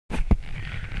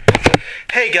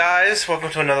Hey guys, welcome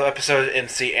to another episode of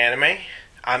MC Anime.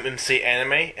 I'm MC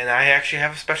Anime, and I actually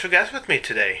have a special guest with me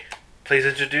today. Please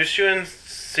introduce you and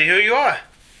see who you are.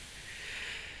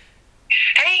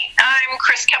 Hey, I'm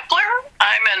Chris Kepler.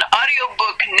 I'm an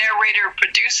audiobook narrator,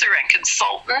 producer, and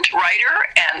consultant, writer,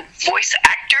 and voice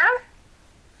actor.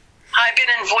 I've been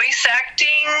in voice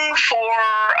acting for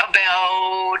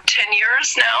about 10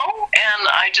 years now, and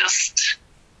I just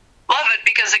love it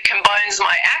because it combines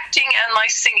my acting and my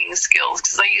singing skills,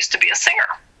 because I used to be a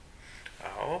singer.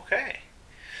 Okay.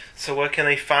 So where can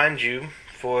they find you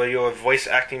for your voice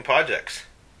acting projects?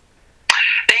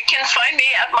 They can find me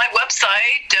at my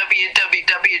website,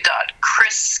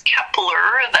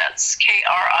 www.chriskepler, that's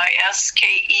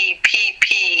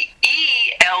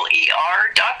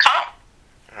KRISKEPPELER.com.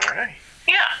 Alright.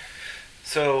 Yeah.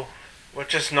 So, we'll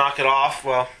just knock it off.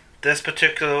 Well, this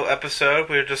particular episode,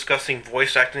 we're discussing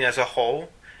voice acting as a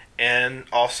whole, and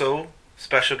also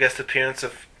special guest appearance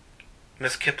of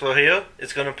Miss Kepler here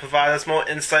is going to provide us more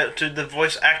insight to the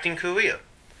voice acting career.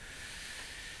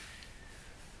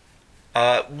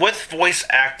 With voice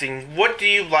acting, what do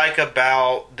you like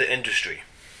about the industry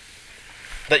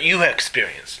that you have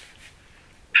experienced?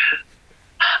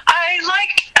 I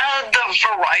like the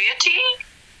variety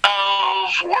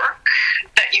of work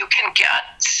that you can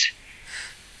get.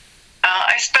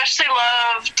 I especially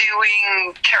love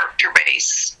doing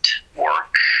character-based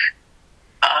work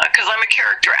because I'm a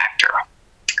character actor.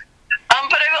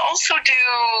 But I also do,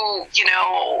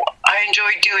 I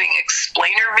enjoy doing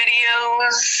explainer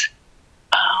videos.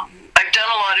 I've done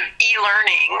a lot of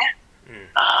e-learning.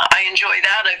 I enjoy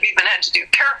that. I've even had to do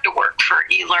character work for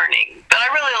e-learning. But I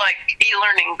really like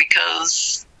e-learning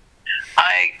because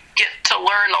I get to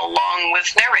learn along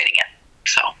with narrating it.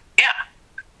 So, yeah.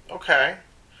 Okay.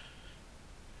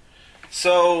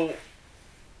 So,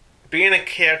 being a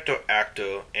character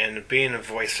actor and being a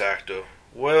voice actor,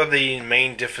 what are the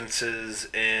main differences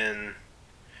in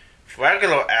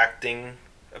regular acting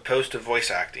opposed to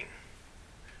voice acting?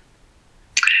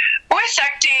 Voice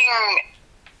acting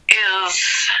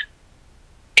is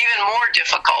even more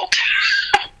difficult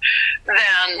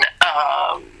than,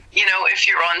 if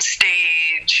you're on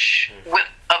stage with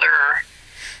other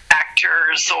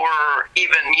actors or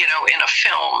even, in a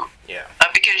film. Yeah.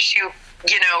 Because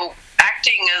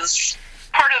acting is,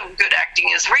 part of good acting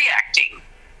is reacting.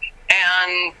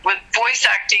 And with voice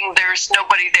acting, there's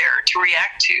nobody there to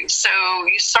react to. So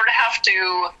you sort of have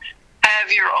to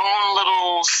have your own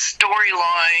little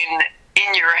storyline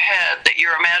in your head that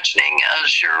you're imagining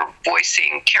as you're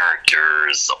voicing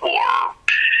characters or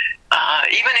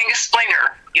even an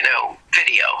explainer,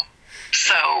 video.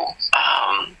 So,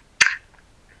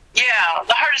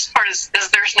 the hardest part is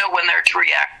there's no one there to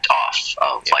react off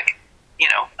of,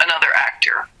 another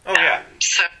actor. Oh, yeah.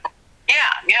 So,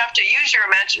 you have to use your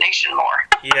imagination more.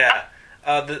 Yeah.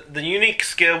 The unique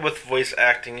skill with voice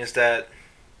acting is that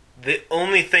the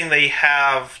only thing they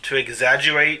have to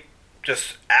exaggerate,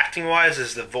 just acting-wise,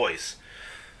 is the voice.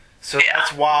 So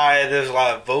that's why there's a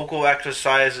lot of vocal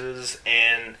exercises,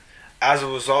 and as a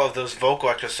result of those vocal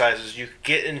exercises, you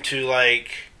get into,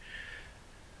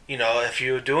 if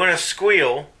you're doing a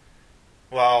squeal,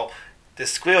 well, the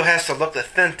squeal has to look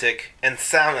authentic and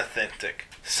sound authentic.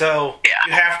 So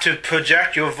you have to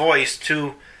project your voice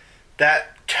to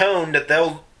that tone that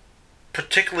they're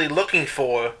particularly looking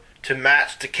for to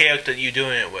match the character you're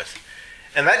doing it with.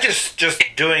 And that's just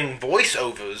doing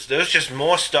voiceovers. There's just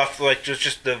more stuff like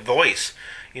just the voice.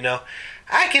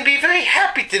 I can be very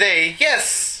happy today.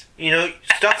 Yes.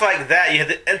 Stuff like that. You have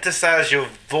to emphasize your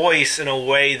voice in a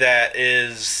way that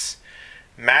is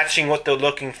matching what they're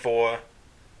looking for.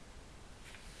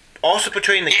 Also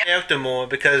portraying the character more,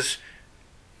 because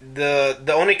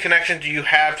the only connection you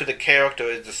have to the character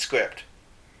is the script.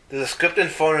 The script in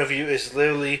front of you is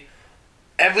literally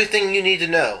everything you need to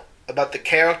know about the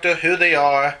character, who they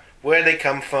are, where they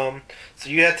come from. So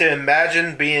you have to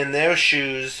imagine being in their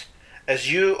shoes as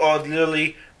you are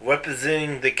literally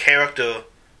representing the character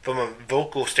from a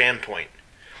vocal standpoint.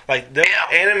 Like, there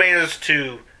are animators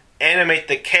to animate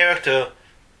the character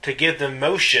to give them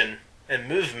motion and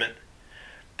movement,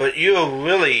 but you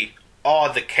really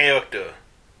are the character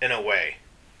in a way.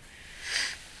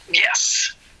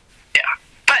 Yes. Yeah.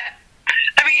 But,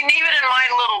 even in my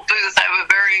little booth, I have a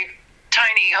very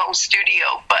tiny home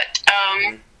studio, but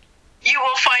you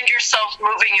will find yourself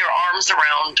moving your arms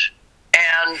around,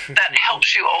 and that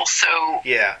helps you also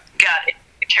get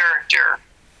the character.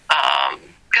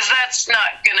 Because that's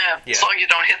not going to, as long as you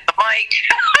don't hit the mic,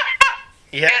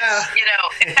 it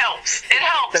helps. It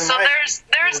helps. So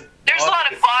there's a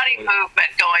lot of body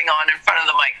movement going on in front of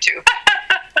the mic, too.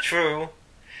 True.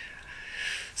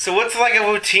 So what's like a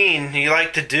routine you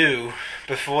like to do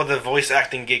before the voice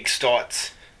acting gig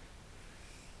starts?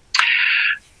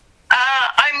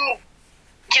 I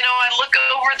look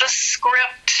over the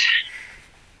script,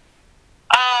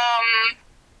 and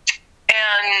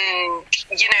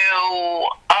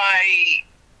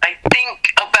I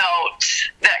think about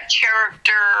that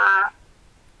character,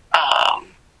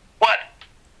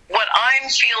 what I'm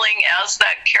feeling as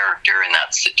that character in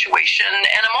that situation,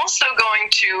 and I'm also going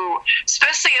to,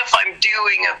 especially if I'm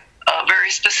doing a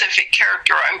very specific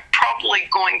character, I'm probably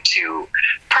going to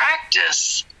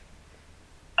practice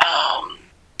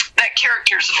that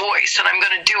character's voice, and I'm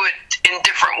going to do it in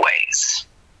different ways.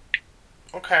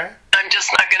 Okay. I'm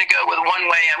just not going to go with one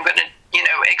way. I'm going to,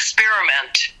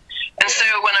 experiment. And so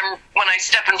when I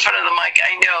step in front of the mic,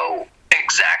 I know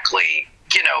exactly,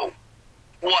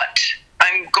 what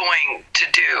I'm going to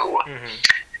do. Mm-hmm.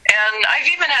 And I've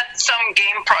even had some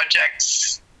game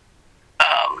projects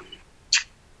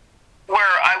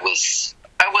where I was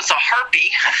a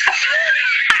harpy.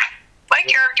 My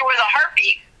character was a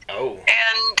harpy. Oh.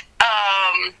 And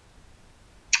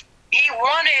he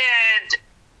wanted,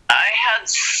 I had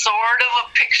sort of a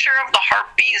picture of the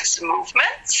harpy's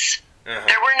movements. Uh-huh.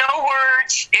 There were no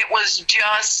words. It was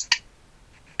just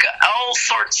all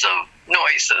sorts of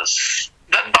noises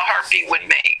that the harpy would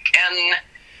make. And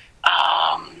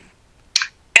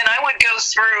I would go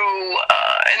through,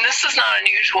 and this is not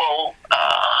unusual,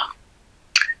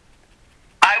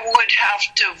 I would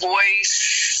have to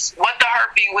voice what the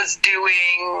harpy was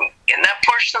doing in that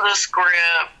portion of the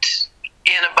script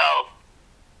in about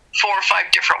 4 or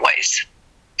 5 different ways.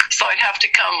 So I'd have to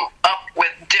come up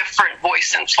with different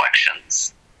voice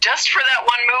inflections just for that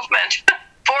one movement.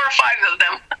 4 or 5 of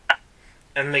them.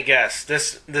 And let me guess,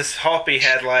 this harpy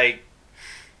had like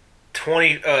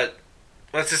 20,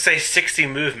 let's just say 60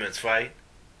 movements, right?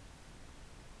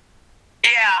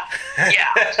 Yeah.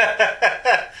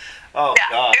 Oh, yeah,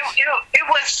 gosh. It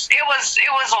was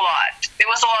a lot. It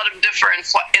was a lot of different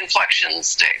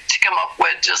inflections to come up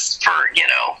with just for,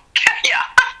 yeah.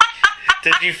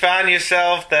 Did you find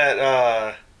yourself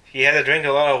that you had to drink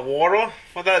a lot of water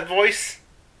for that voice?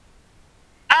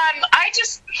 I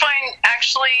just find,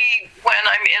 actually, when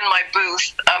I'm in my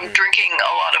booth, drinking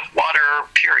a lot of water,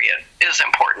 period, is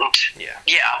important. Yeah.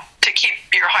 Yeah, to keep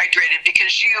you hydrated,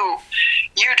 because you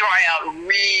dry out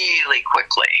really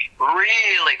quickly,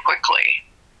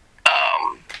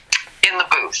 in the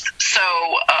booth. So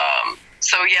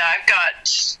yeah, I got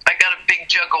a big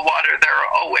jug of water there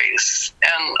always,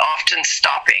 and often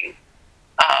stopping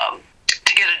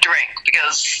to get a drink,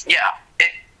 because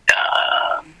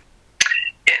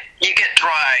you get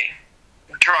dry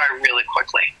really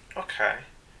quickly. Okay.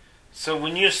 So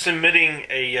when you're submitting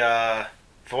a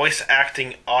voice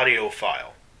acting audio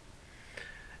file,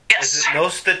 yes, is it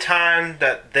most of the time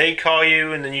that they call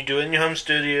you and then you do it in your home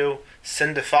studio,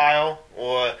 send a file,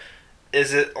 or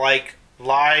is it like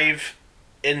live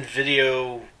in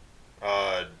video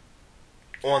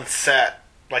on set,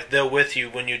 like they're with you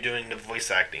when you're doing the voice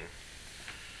acting?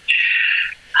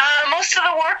 Most of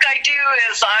the work I do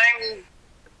is I'm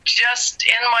just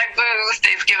in my booth.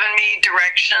 They've given me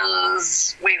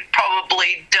directions. We've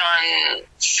probably done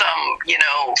some,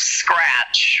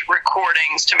 scratch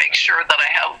recordings to make sure that I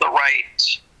have the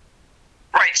right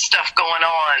stuff going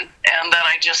on, and then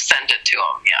I just send it to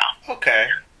them. Yeah. Okay.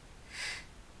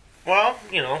 Well,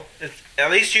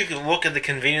 at least you can look at the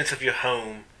convenience of your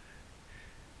home,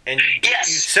 and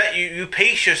you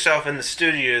pace yourself in the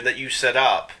studio that you set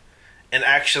up, and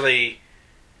actually,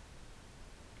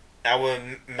 I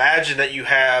would imagine that you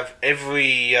have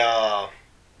every, the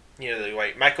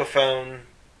right microphone,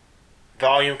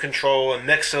 volume control, and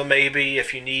mixer maybe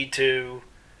if you need to.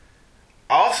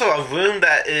 Also, a room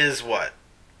that is what?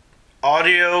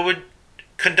 Audio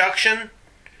conduction?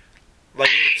 Like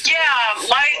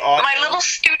my little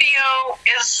studio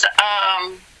is,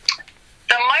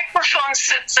 the microphone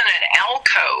sits in an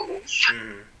alcove.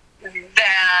 Mm-hmm.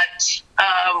 That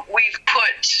we've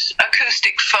put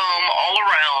acoustic foam all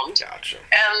around. Gotcha.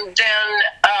 And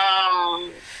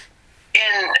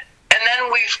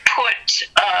then we've put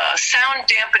sound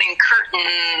dampening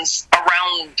curtains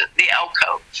around the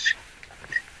alcove.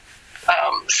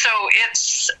 So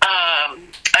it's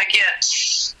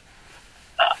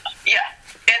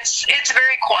it's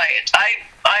very quiet. I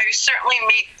certainly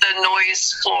meet the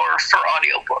noise floor for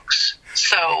audiobooks.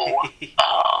 So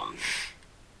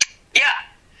yeah,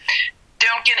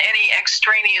 don't get any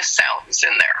extraneous sounds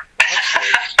in there. Okay.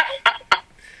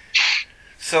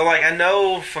 So, I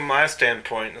know from my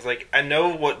standpoint, it's I know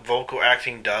what vocal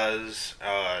acting does.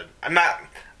 I'm not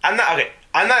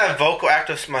a vocal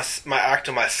actor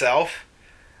myself.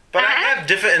 But I have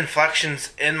different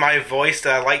inflections in my voice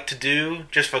that I like to do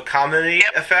just for comedy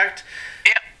effect.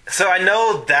 Yep. So I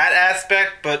know that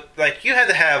aspect, but like you had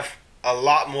to have a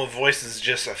lot more voices,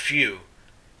 just a few.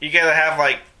 You gotta have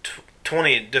like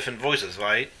 20 different voices,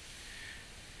 right?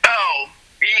 Oh,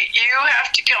 you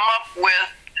have to come up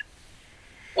with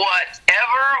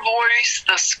whatever voice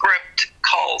the script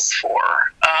calls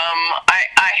for.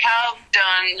 I have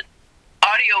done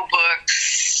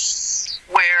audiobooks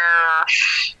where,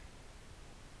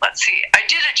 let's see, I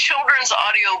did a children's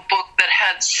audiobook that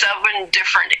had 7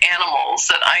 different animals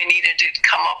that I needed to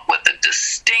come up with a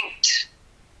distinct,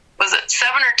 was it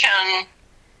 7 or 10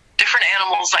 different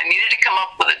animals I needed to come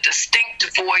up with a distinct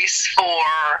voice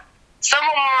for. Some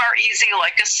of them are easy,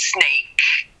 like a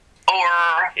snake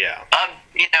or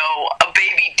a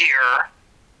baby deer.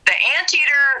 The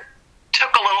anteater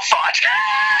took a little thought.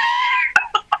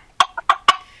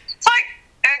 It's like,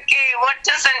 okay, what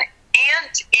does an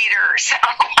anteater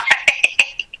sound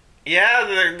like?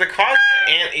 Yeah, the cause of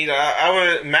anteater, I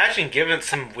would imagine giving it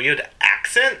some weird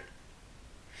accent.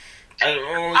 I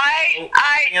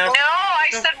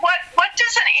said, what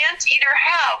does an anteater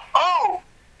have? Oh,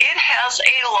 it has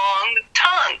a long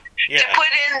tongue to put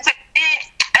in the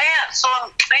ants, so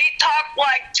they talk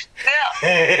like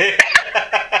this.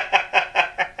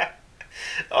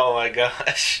 Oh my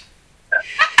gosh.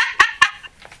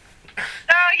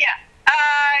 Oh yeah,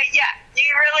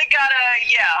 you really gotta,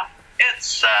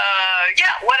 it's,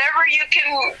 whatever you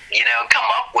can, come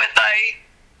up with.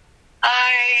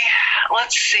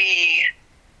 Let's see,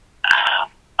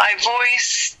 I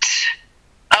voiced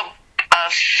a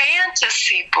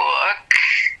fantasy book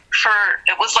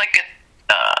it was like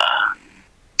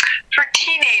for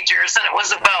teenagers, and it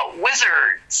was about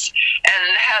wizards, and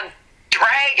it had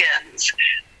dragons,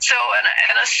 so,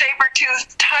 and a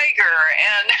saber-toothed tiger,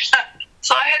 and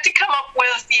so I had to come up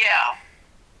with,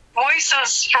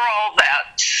 voices for all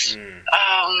that.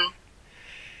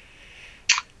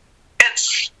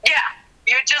 It's,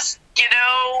 you just,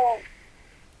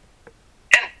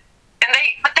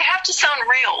 but they have to sound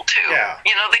real too. Yeah.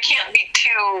 They can't be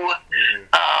too,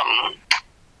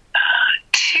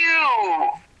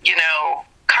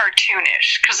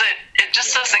 cartoonish, because it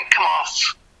just doesn't come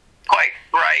off quite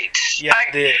right. Yeah,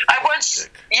 I once,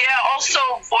 also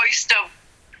voiced a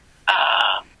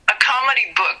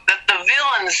comedy book that the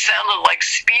villain sounded like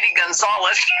Speedy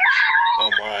Gonzales.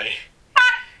 Oh my.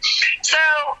 So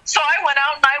I went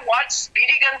out and I watched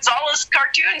Speedy Gonzales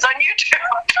cartoons on YouTube.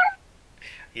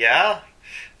 Yeah,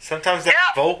 sometimes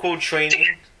that vocal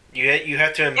training, you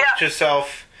have to immerse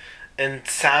yourself in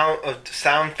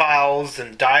sound files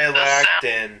and dialect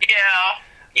and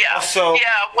also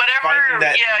whatever.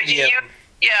 That,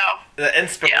 the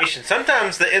inspiration.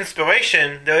 Sometimes the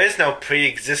inspiration, there is no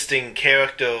pre-existing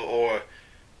character or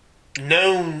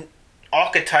known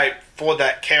archetype for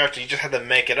that character. You just have to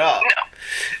make it up. No,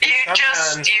 you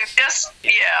just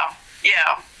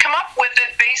come up with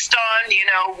it based on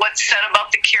what's said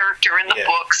about the character in the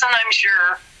books, and I'm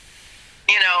sure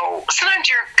sometimes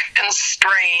you're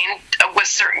constrained with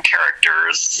certain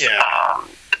characters.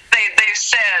 They've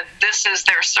said this is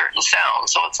their certain sound,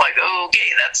 so it's like,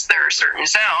 okay, that's their certain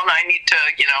sound. I need to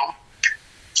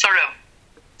sort of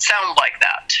sound like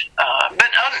that. And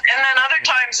then other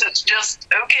times it's just,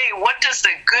 okay, what does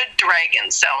a good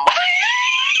dragon sound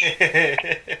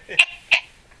like?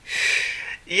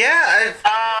 Yeah,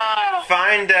 I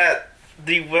find that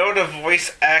the world of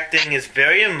voice acting is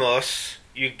very immersive.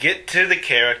 You get to the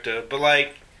character, but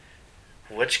like,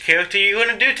 which character are you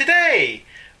going to do today?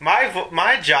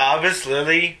 My job is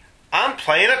literally, I'm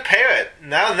playing a parrot.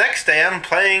 Now the next day I'm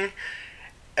playing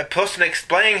a person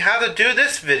explaining how to do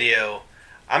this video.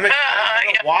 I'm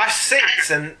explaining how to wash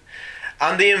sinks, and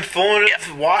I'm the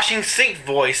informative washing sink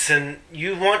voice, and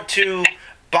you want to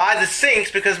buy the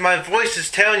sinks because my voice is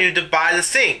telling you to buy the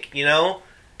sink, Yeah.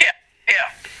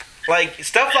 Like,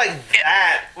 stuff like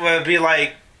that would be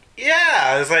like,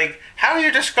 it's like, how do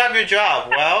you describe your job?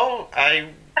 Well,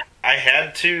 I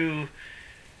had to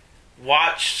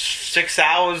watch 6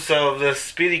 hours of the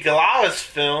Speedy Gonzales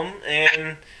film,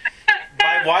 and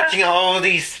by watching all of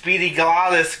these Speedy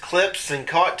Gonzales clips and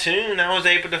cartoon, I was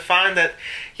able to find that,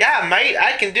 mate,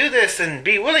 I can do this and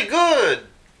be really good.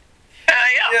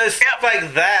 Stuff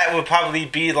like that would probably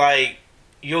be like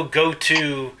your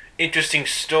go-to interesting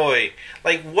story.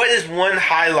 Like, what is one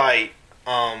highlight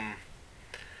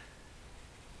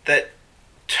that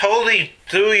totally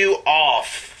threw you off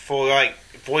for like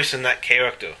voicing that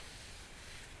character?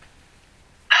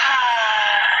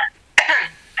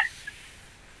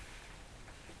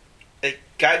 It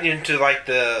got you into like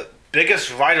the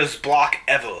biggest writer's block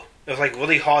ever. It was like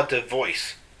really hard to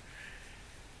voice.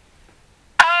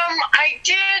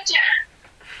 did.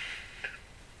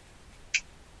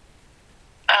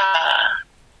 I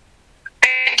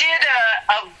did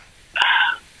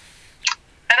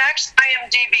an actual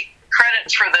IMDb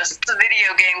credits for this. It's a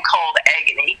video game called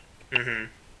Agony, and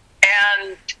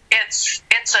it's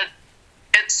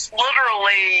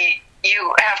literally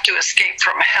you have to escape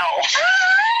from hell.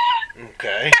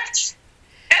 Okay.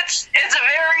 It's a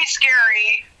very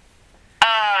scary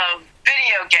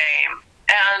video game,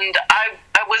 and I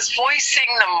was voicing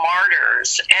the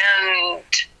martyrs, and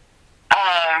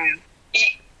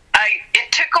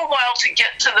it took a while to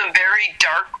get to the very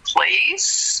dark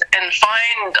place and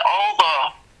find all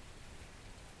the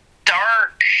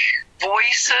dark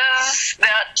voices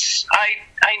that I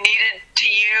needed to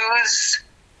use,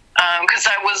 because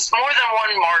I was more than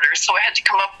one martyr, so I had to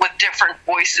come up with different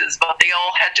voices, but they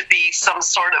all had to be some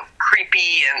sort of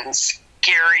creepy and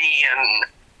scary, and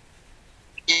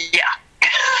yeah.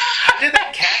 How did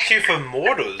they cast you for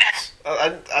mortals?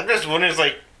 I'm just wondering,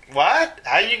 like, what?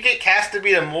 How do you get cast to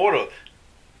be a mortal?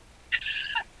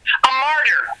 A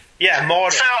martyr. Yeah,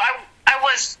 martyr. So I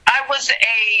was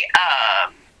a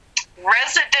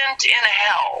resident in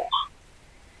hell.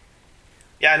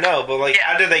 Yeah, I know, but like, Yeah.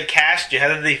 how did they cast you? How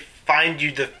did they find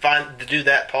you to do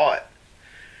that part?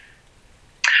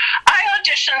 I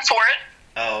auditioned for it.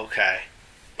 Oh, okay.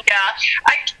 Yeah,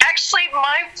 actually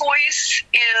my voice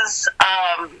is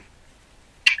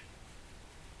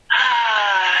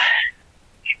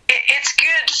it's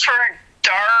good for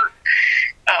dark.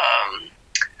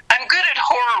 I'm good at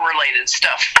horror related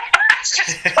stuff.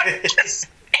 Just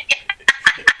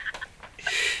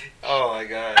Oh my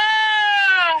god.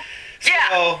 yeah.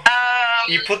 So,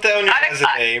 you put that on your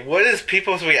resume. What is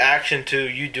people's reaction to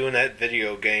you doing that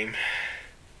video game?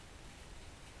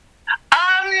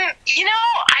 You know,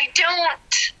 I don't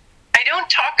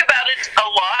talk about it a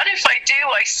lot. If I do,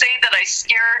 I say that I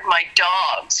scared my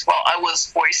dogs while I was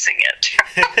voicing it.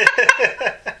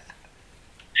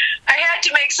 I had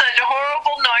to make such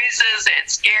horrible noises, it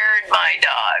scared my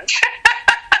dogs.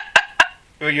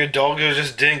 Well, your dog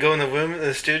just didn't go in the room in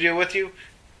the studio with you?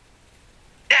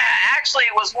 Actually,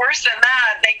 it was worse than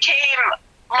that. They came,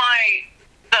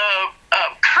 the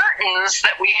curtains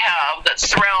that we have that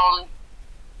surround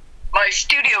my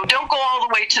studio don't go all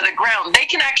the way to the ground. They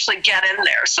can actually get in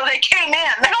there. So they came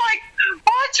in. They're like,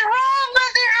 what's wrong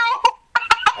with you?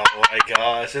 Oh my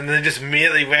gosh. And they just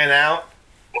immediately ran out?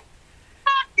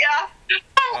 Yeah.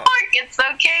 I'm like, it's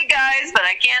okay, guys, but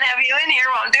I can't have you in here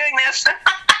while I'm doing this.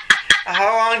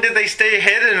 How long did they stay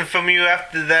hidden from you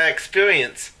after that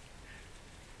experience?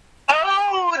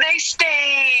 Oh, they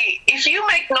stay... If you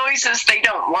make noises they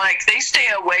don't like, they stay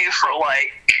away for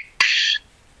like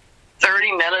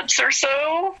 30 minutes or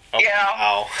so. Oh, yeah.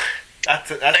 Wow.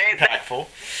 That's impactful.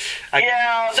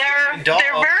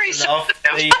 They're very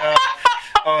sensitive.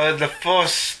 The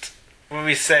first, what do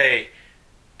we say,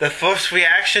 the first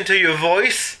reaction to your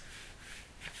voice?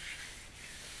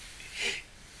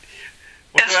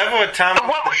 Was there ever a time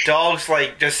when the dogs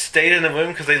like just stayed in the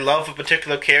room because they love a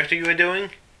particular character you were doing?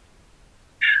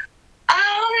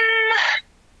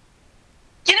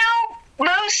 You know,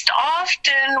 most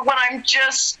often when I'm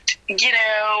just, you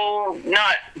know,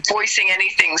 not voicing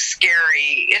anything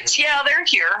scary, it's, yeah, they're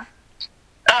here.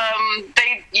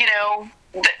 They, you know,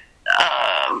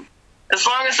 as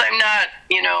long as I'm not,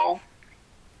 you know,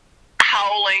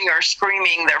 howling or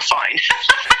screaming, they're fine.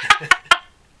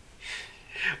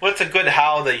 What's a good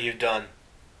howl that you've done?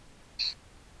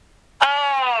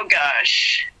 Oh,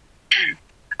 gosh.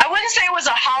 I wouldn't say it was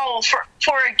a howl.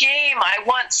 For a game, I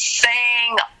once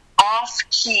sang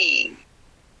off-key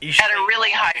at a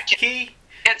really high key.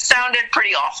 It sounded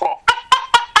pretty awful.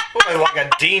 Like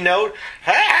a D note?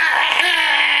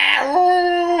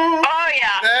 Oh,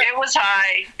 yeah. It was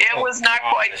high. It was not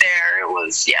quite there. It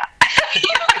was, yeah.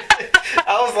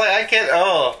 I was like, I can't...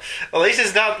 Oh. At least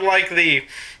it's not like the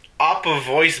opera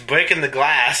voice breaking the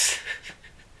glass.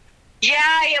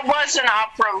 Yeah, it was an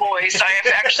opera voice. I have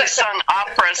actually sung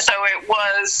opera, so it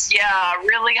was, yeah, a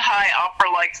really high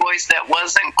opera-like voice that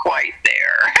wasn't quite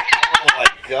there. Oh my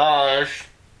gosh.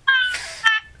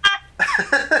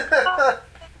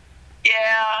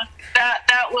 Yeah,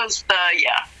 that was the,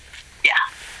 yeah.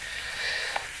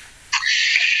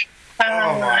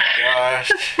 Oh my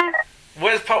gosh.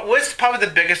 What's probably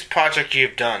the biggest project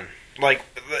you've done? Like,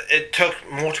 it took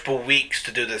multiple weeks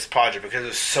to do this project because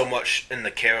there's so much in the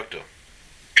character.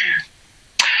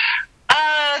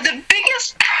 The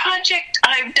biggest project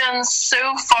I've done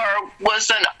so far was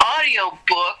an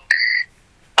audiobook,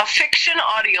 a fiction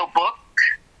audiobook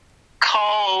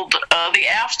called The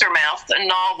Aftermath, a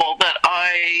novel that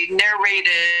I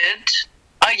narrated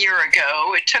a year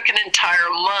ago. It took an entire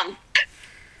month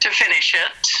to finish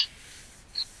it.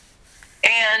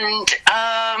 And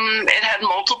it had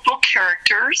multiple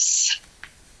characters.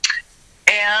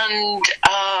 And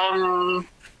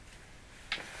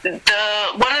one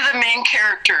of the main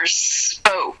characters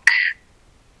spoke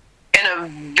in a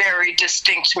very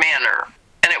distinct manner,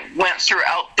 and it went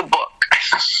throughout the book.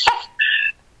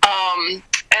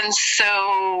 And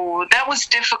so that was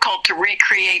difficult to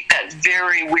recreate that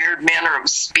very weird manner of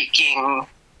speaking,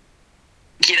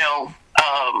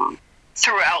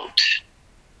 throughout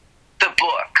the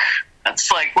book.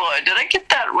 It's like, well, did I get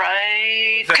that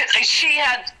right? Because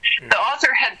the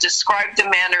author had described the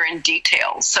manner in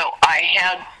detail, so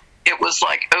it was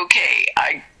like, okay,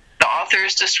 the author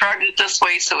has described it this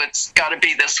way, so it's got to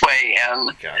be this way.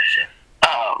 And gotcha.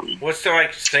 What's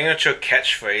their signature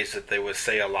catchphrase that they would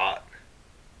say a lot?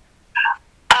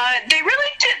 They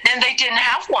really didn't, and they didn't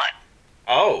have one.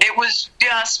 Oh. It was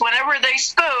just whenever they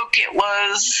spoke, it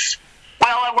was,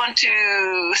 well, I want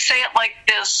to say it like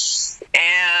this,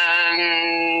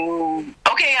 and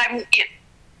okay,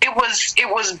 it was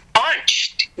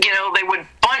bunched. They would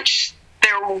bunch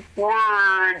their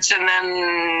words and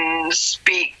then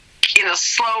speak,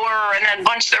 slower, and then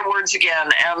bunch their words again,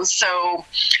 and so,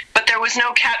 but there was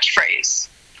no catchphrase.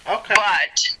 Okay.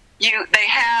 But they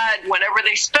had, whenever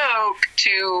they spoke,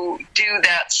 to do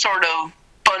that sort of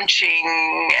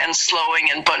bunching and slowing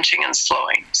and bunching and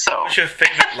slowing. So, what's your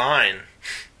favorite line?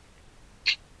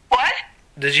 What?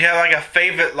 Did you have a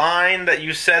favorite line that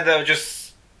you said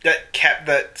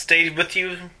that stayed with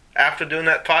you after doing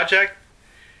that project?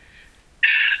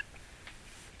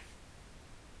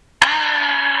 No,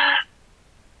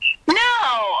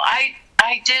 I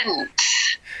didn't.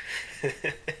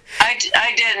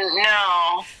 I didn't.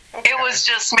 No. Okay. It was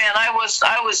just, man, I was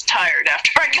tired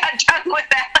after I got done with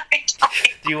that.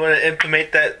 Do you want to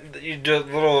implement that? You do a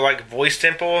little voice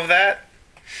sample of that?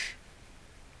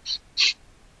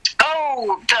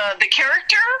 Oh, the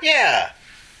character? Yeah.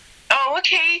 Oh,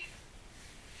 okay.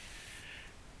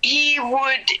 He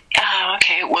would.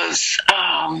 Okay, it was.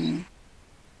 Are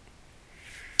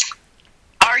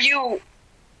you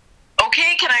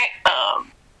okay? Can I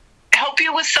help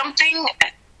you with something?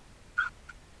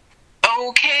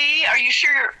 Okay, are you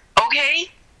sure you're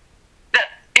okay? That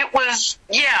it was,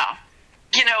 yeah,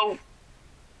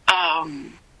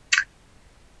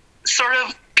 sort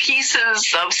of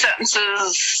pieces of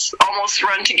sentences almost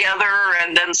run together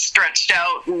and then stretched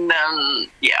out, and then,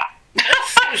 yeah. That's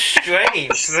so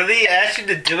strange. So they asked you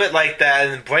to do it like that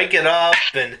and break it up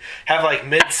and have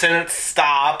mid-sentence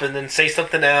stop and then say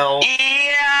something else.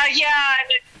 Yeah,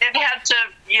 it had to,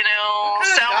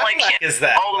 sound like it is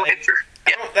that? all the way through.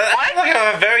 Yeah. That's like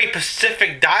a very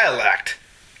Pacific dialect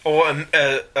or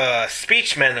a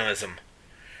speech mannerism.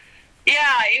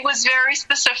 Yeah, it was very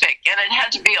specific, and it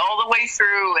had to be all the way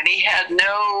through, and he had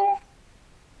no,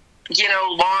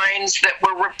 lines that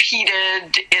were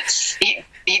repeated.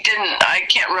 He didn't, I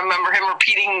can't remember him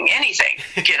repeating anything,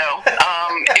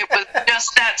 it was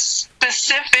just that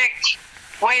specific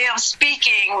way of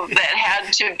speaking that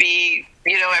had to be,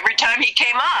 every time he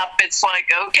came up, it's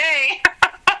like, okay.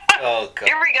 Oh, God.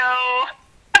 Here we go.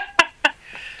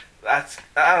 I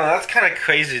don't know, that's kind of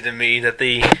crazy to me that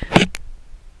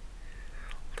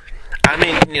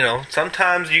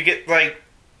sometimes you get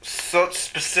such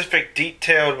specific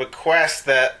detailed requests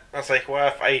that I was like,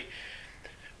 well,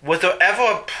 was there ever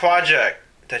a project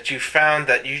that you found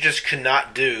that you just could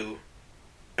not do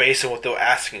based on what they were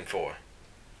asking for?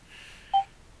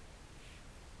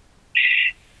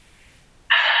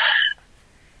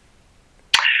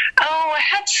 Oh, I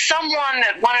had someone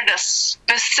that wanted a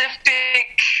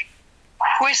specific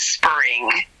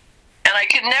whispering, and I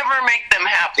could never make them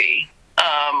happy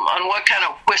on what kind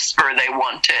of whisper they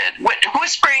wanted.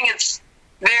 Whispering, it's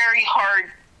very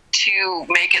hard to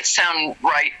make it sound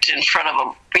right in front of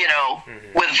them,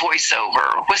 with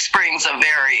voiceover. Whispering's a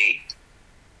very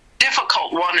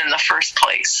difficult one in the first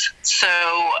place. So,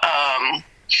 I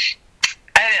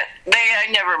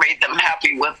never made them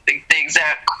happy with the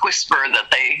exact whisper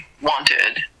that they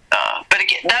wanted. But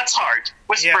again, that's hard.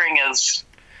 Whispering it's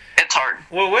hard.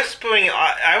 Well, whispering,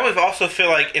 I would also feel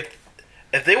like if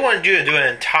they wanted you to do an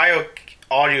entire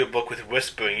audiobook with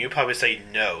whispering, you'd probably say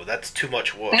no. That's too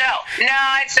much work. No,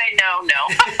 I'd say no.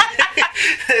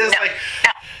 It's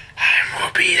I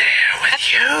will be there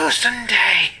with you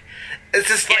someday. It's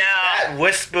just that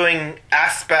whispering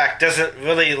aspect doesn't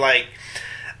really I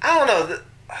don't know.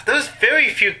 There's very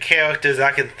few characters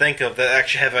I can think of that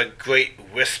actually have a great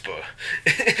whisper.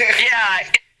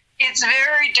 Yeah, it's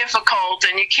very difficult,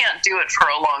 and you can't do it for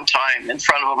a long time in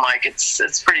front of a mic.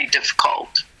 It's pretty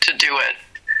difficult to do it.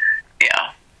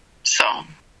 Yeah, so.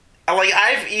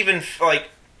 I've even,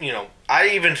 I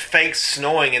even faked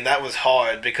snoring, and that was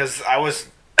hard because I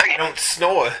don't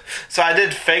snore. So I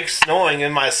did fake snoring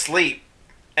in my sleep,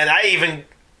 and I even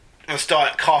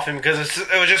started coughing because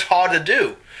it was just hard to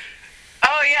do.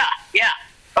 Oh, yeah.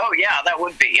 Oh, yeah, that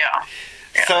would be, yeah.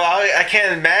 So I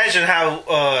can't imagine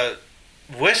how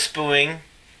whispering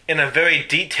in a very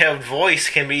detailed voice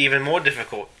can be even more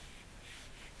difficult.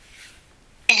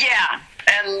 Yeah,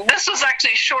 and this was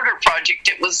actually a shorter project.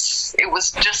 It was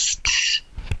just,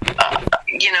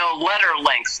 letter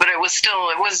length, but it was,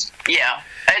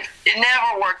 it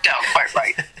never worked out quite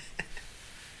right.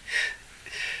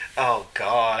 Oh,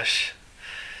 gosh.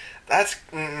 That's,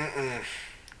 I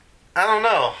don't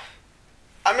know.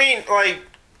 I mean,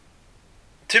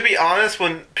 to be honest,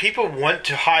 when people want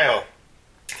to hire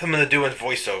someone to do a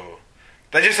voiceover,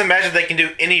 they just imagine they can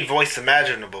do any voice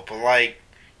imaginable, but,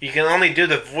 you can only do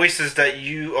the voices that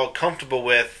you are comfortable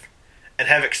with and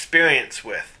have experience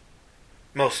with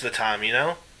most of the time,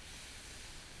 Yeah.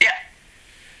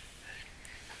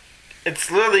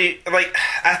 It's literally,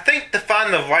 I think to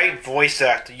find the right voice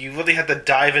actor, you really have to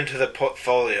dive into the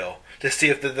portfolio to see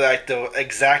if they're, the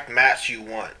exact match you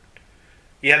want.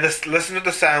 You have to listen to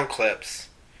the sound clips,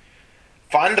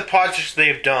 find the projects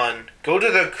they've done, go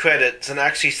to their credits, and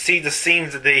actually see the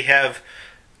scenes that they have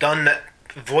done that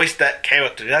voice that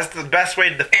character. That's the best way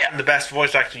to find the best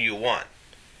voice actor you want,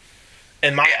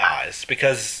 in my eyes.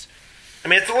 Because,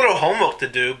 it's a little homework to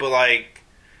do, but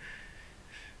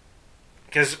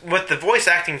because with the voice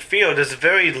acting field, there's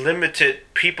very limited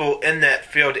people in that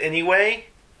field anyway.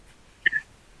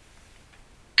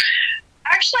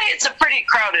 Actually, it's a pretty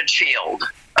crowded field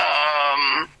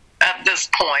at this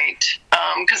point,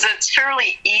 because it's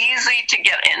fairly easy to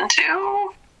get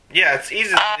into. Yeah, it's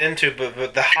easy to get into,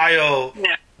 but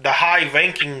the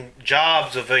high-ranking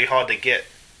jobs are very hard to get.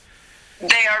 They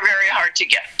are very hard to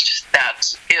get.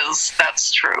 That's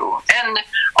true. And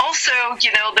also,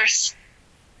 there's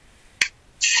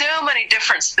so many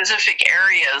different specific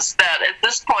areas that at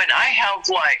this point I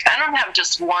don't have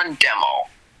just one demo.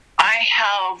 I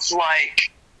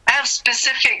have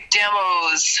specific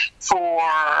demos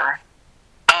for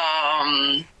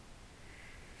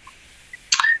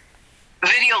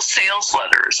video sales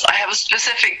letters. I have a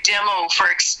specific demo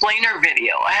for explainer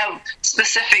video. I have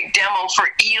specific demo for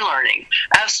e-learning.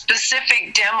 I have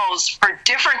specific demos for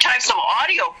different types of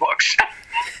audiobooks.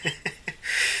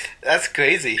 That's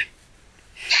crazy.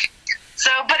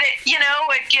 So, but it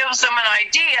gives them an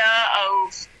idea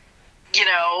of,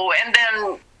 and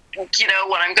then,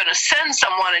 when I'm going to send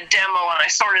someone a demo and I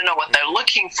sort of know what they're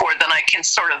looking for, then I can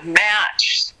sort of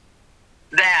match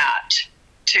that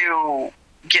to,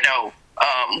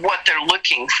 what they're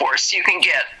looking for. So you can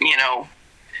get,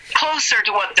 closer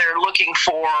to what they're looking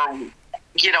for,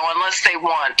 unless they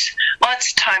want,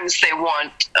 lots of times they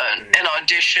want an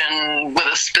audition with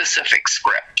a specific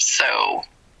script. So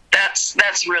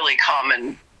that's really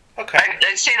common. Okay.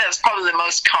 I'd say that's probably the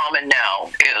most common now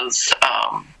is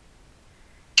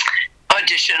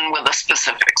audition with a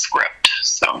specific script.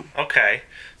 So okay.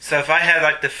 So if I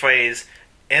had the phrase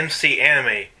MC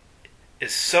Anime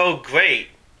is so great,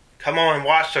 come on and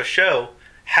watch the show,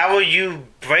 how will you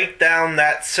break down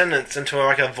that sentence into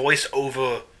a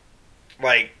voice-over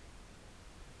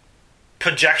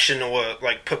projection or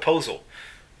proposal?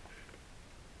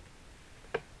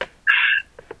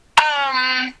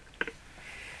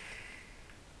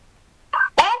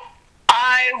 Well,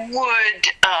 I would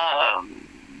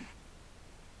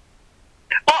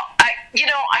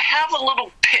I have a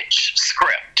little pitch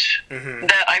script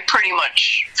that I pretty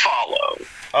much follow.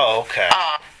 Oh, okay.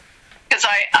 Because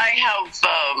I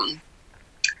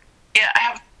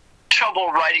have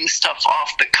trouble writing stuff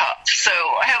off the cuff. So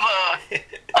I have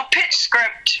a pitch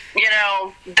script,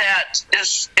 that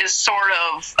is sort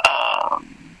of,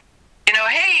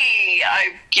 hey,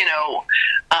 I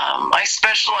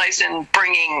specialize in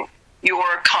bringing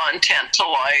your content to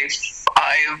life.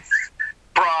 I've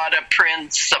brought a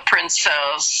prince, a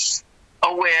princess,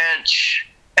 a witch,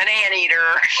 an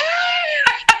anteater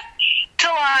to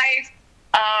life.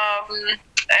 And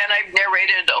I've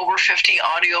narrated over 50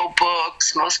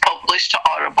 audiobooks, most published to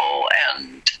Audible,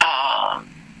 and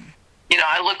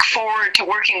I look forward to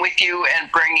working with you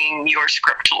and bringing your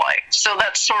script to life. So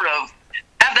that's sort of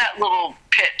have that little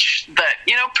pitch that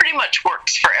pretty much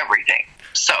works for everything.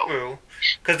 So true.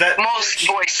 Because that most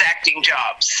voice acting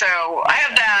jobs. So I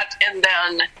have that, and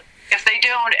then if they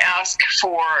don't ask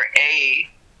for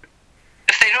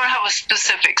if they don't have a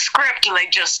specific script and they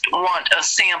just want a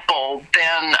sample,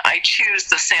 then I choose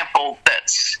the sample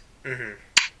that's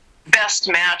best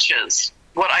matches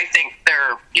what I think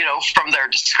they're, from their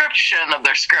description of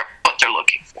their script, what they're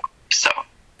looking for. So.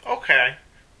 Okay.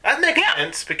 That makes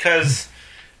sense, because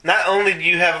not only do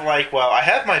you have, like, well, I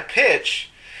have my pitch,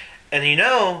 and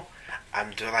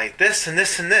I'm doing like this and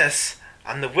this and this.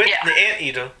 I'm the witch and the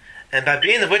anteater, and by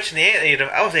being the witch and the anteater,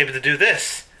 I was able to do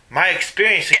this. My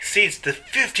experience exceeds the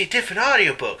 50 different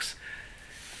audiobooks.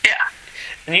 Yeah.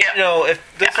 And if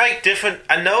there's like different,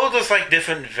 I know there's like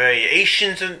different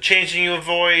variations in changing your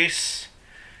voice.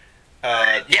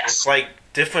 It's like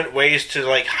different ways to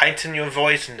like heighten your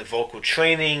voice and the vocal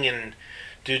training and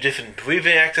do different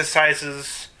breathing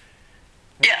exercises.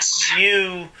 Yes.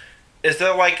 Is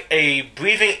there like a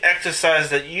breathing exercise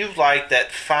that you like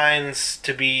that finds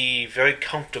to be very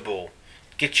comfortable,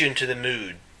 get you into the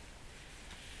mood?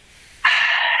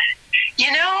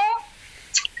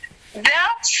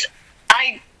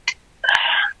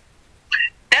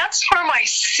 That's where my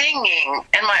singing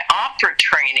and my opera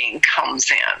training comes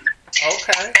in.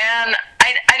 Okay. And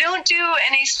I don't do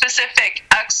any specific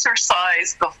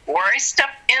exercise before I step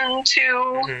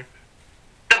into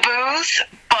the booth,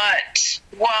 but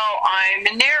while I'm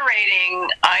narrating,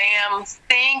 I am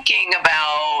thinking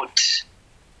about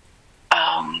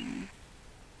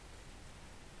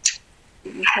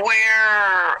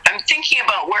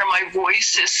where my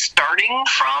voice is starting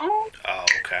from. Oh,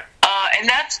 okay. And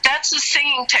that's a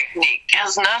singing technique. It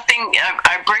has nothing.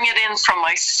 I bring it in from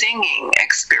my singing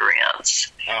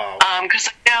experience. Oh. Because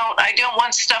I don't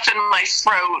want stuff in my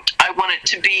throat. I want it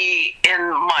to be in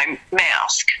my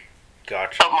mask.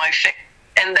 Gotcha. Of my face,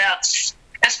 and that's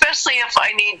especially if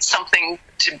I need something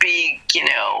to be,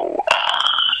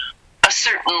 a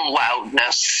certain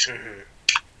loudness. Mm-hmm.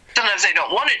 Sometimes I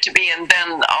don't want it to be, and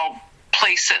then I'll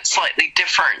place it slightly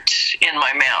different in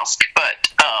my mask. But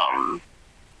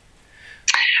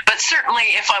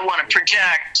certainly, if I want to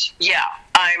project,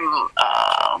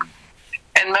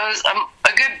 and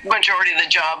a good majority of the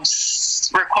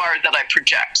jobs require that I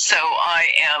project. So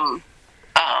I am.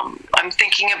 I'm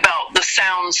thinking about the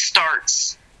sound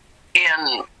starts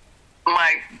in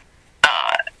my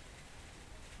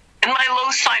low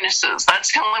sinuses.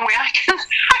 That's the only way I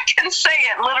can say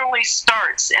it. Literally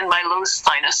starts in my low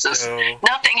sinuses.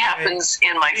 Nothing happens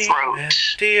in my throat.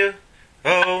 Dear,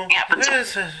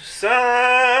 there's a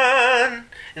sun.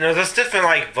 There's different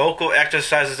like vocal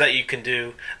exercises that you can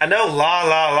do. I know la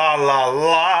la la la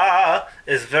la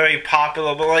is very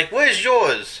popular, but like, where's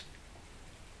yours?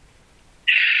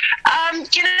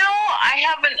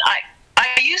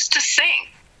 I used to sing.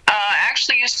 I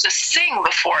actually used to sing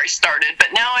before I started,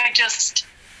 but now I just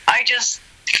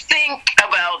think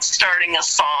about starting a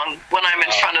song when I'm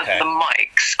in front of the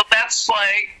mic. So that's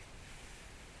like.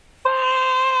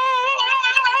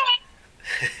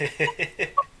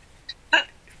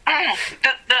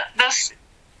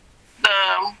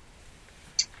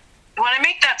 When I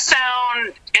make that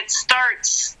sound, it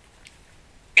starts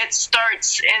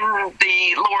in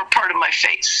the lower part of my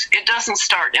face. It doesn't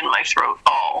start in my throat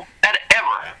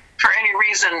ever, for any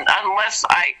reason, unless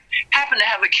I happen to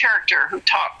have a character who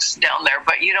talks down there,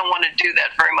 but you don't want to do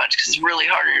that very much because it's really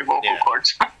hard on your vocal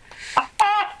cords.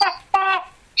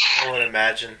 I would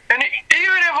imagine. And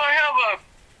even if I have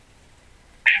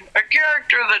a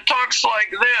character that talks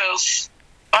like this,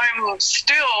 I'm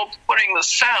still putting the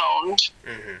sound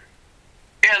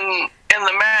in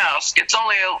the mask. It's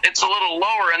a little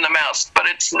lower in the mask, but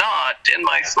it's not in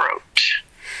my throat.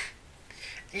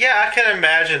 Yeah, I can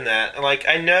imagine that. Like,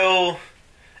 I know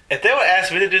if they would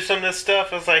ask me to do some of this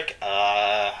stuff, I was like,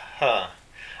 I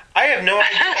have no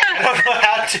idea. I don't know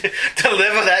how to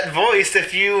deliver that voice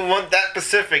if you want that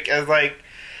specific. I was like,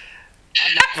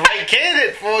 I'm not the right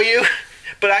candidate for you.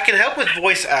 But I can help with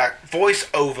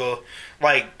voiceover,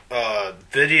 like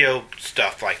video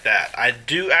stuff like that. I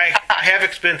have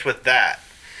experience with that.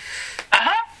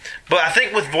 But I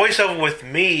think with voiceover with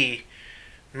me,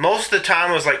 most of the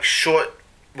time it was like short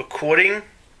recording.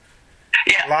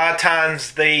 Yeah. A lot of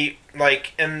times they,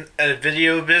 like in a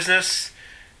video business,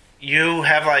 you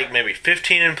have like maybe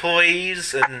 15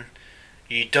 employees and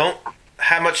you don't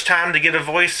have much time to get a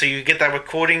voice, so you get that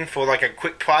recording for like a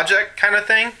quick project kind of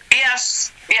thing.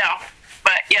 Yes, yeah.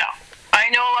 But yeah, I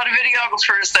know a lot of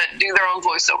videographers that do their own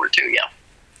voiceover too, yeah.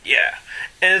 Yeah.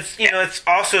 And it's, it's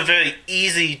also very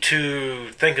easy to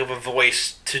think of a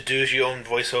voice to do your own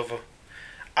voiceover.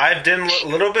 I've done a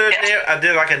little bit of I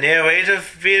did like a narrative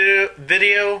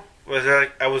video where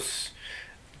I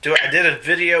did a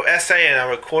video essay and I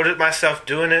recorded myself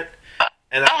doing it,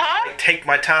 and I take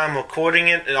my time recording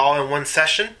it and all in one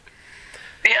session.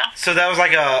 Yeah. So that was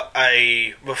like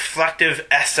a reflective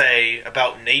essay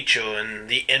about nature and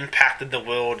the impact of the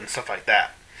world and stuff like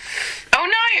that. Oh,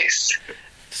 nice.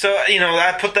 So,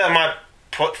 I put that in my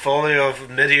portfolio of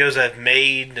videos I've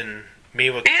made, and me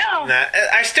recording that.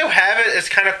 I still have it. It's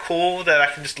kind of cool that I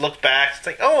can just look back. It's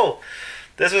like, oh,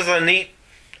 this was a neat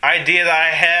idea that I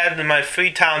had in my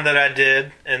free time that I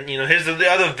did, and here's the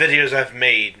other videos I've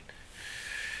made,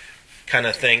 kind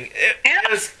of thing. It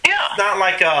was not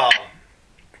like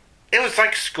it was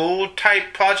like school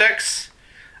type projects.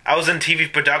 I was in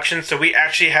TV production, so we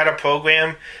actually had a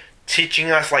program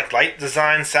teaching us like light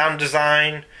design, sound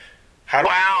design, how to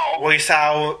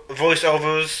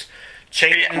voiceovers,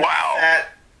 changing that.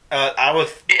 I would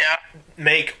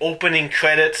make opening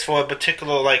credits for a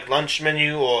particular like lunch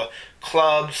menu or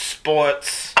clubs,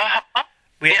 sports.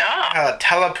 We had a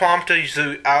teleprompter.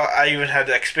 So I even had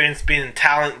the experience being in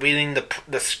talent, reading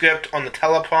the script on the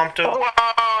teleprompter.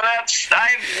 Wow, that's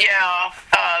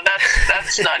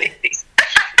not easy.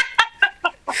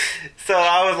 So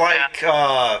I was like,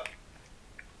 I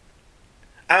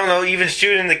don't know, even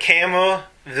shooting the camera,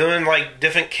 doing like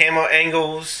different camera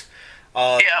angles,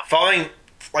 following,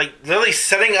 like literally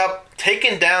setting up,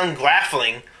 taking down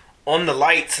grappling on the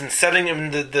lights and setting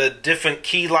them the different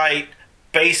key light,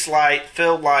 base light,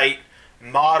 fill light,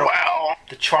 model,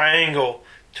 the triangle,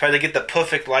 try to get the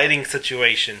perfect lighting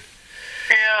situation.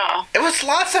 Yeah. It was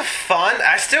lots of fun.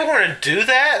 I still want to do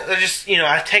that. I just,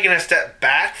 I've taken a step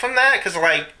back from that because,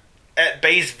 like, at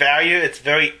base value, it's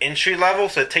very entry level,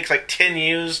 so it takes like 10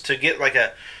 years to get like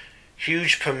a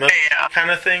huge promotion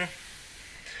kind of thing.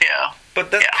 Yeah.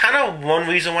 But that's kind of one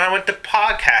reason why I went to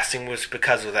podcasting was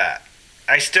because of that.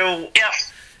 It's still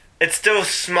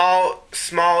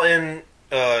small in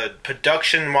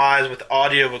production wise with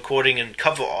audio recording and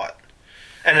cover art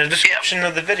and a description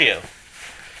of the video.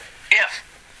 Yeah.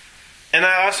 And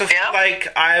I also feel like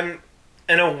I'm,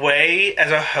 in a way,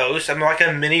 as a host, I'm like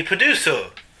a mini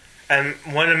producer. I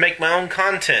want to make my own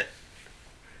content.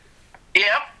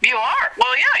 Yep, you are.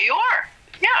 Well, yeah, you are.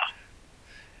 Yeah.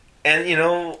 And,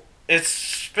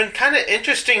 it's been kind of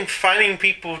interesting finding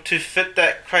people to fit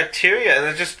that criteria. And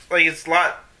it's just, like, it's a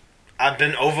lot... I've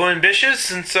been over-ambitious,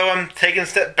 and so I'm taking a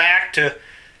step back to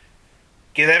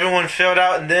get everyone filled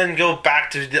out and then go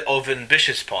back to the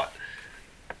over-ambitious part.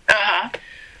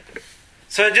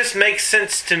 So it just makes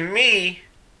sense to me.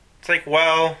 It's like,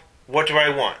 well, what do I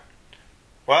want?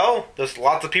 Well, there's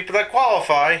lots of people that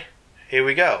qualify. Here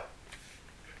we go.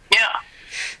 Yeah.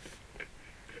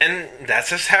 And that's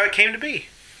just how it came to be.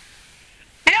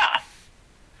 Yeah.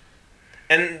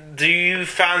 And do you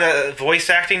find that voice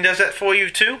acting does that for you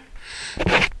too?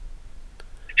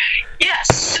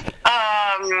 Yes.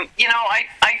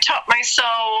 I taught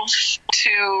myself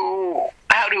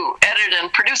how to edit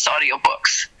and produce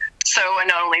audiobooks. So I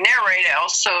not only narrate, I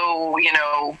also,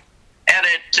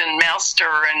 edit and master,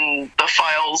 and the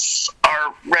files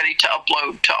are ready to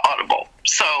upload to Audible.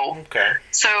 So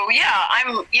yeah,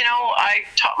 I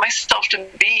taught myself to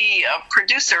be a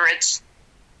producer. It's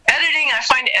editing. I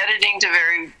find editing to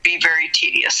be very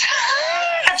tedious.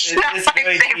 It's not my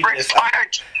favorite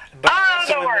part. But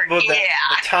the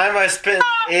time I spent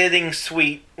editing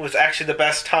Suite was actually the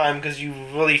best time because you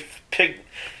really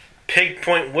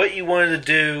pinpoint what you wanted to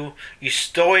do. You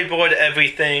storyboard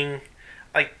everything.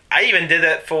 Like, I even did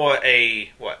that for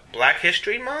Black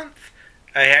History Month?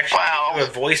 I actually did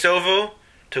a voiceover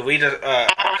to read a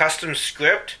custom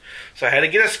script. So I had to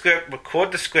get a script,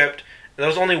 record the script, and there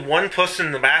was only one person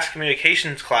in the mass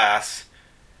communications class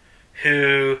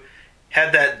who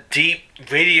had that deep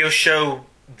radio show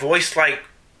voice-like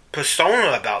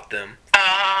persona about them.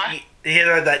 He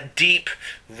had that deep,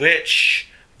 rich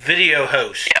video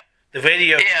host. Yep. The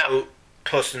radio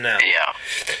personality. Yeah.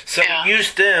 So I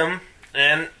used them,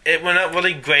 and it went out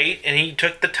really great, and he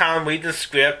took the time reading the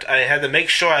script. I had to make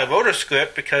sure I wrote a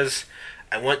script because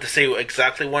I wanted to say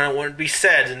exactly what I wanted to be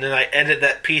said, and then I edited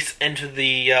that piece into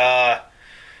the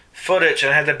footage,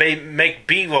 and I had to make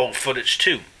B-roll footage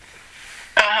too.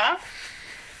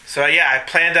 So I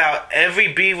planned out every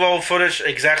B-roll footage,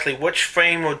 exactly which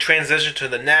frame would transition to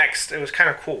the next. It was kind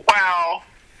of cool. Wow.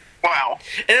 And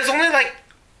it was only like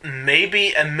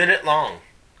maybe a minute long,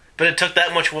 but it took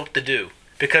that much work to do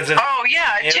because of it's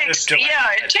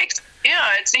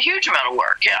a huge amount of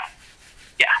work. Yeah,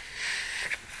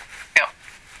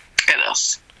 it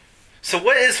is. So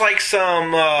what is like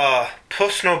some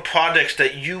personal projects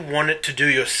that you wanted to do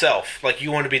yourself? Like you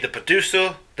want to be the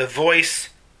producer, the voice,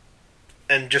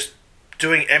 and just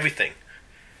doing everything?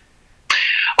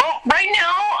 Well, right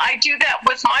now I do that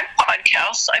with my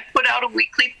podcast. I put out a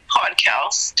weekly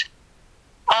podcast.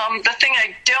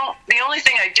 The only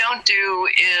thing I don't do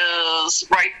is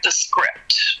write the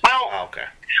script. Well,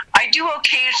 I do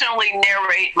occasionally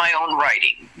narrate my own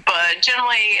writing, but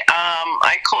generally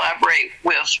I collaborate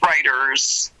with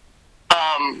writers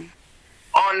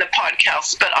on the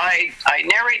podcast, but I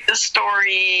narrate the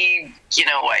story.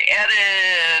 I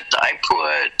edit. I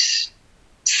put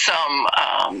some.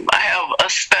 I have a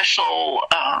special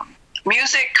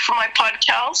music for my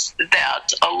podcast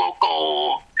that a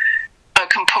local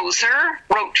composer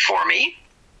wrote for me,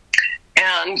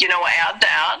 and I add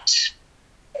that,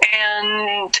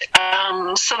 and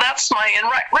so that's my. And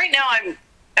right now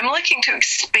I'm looking to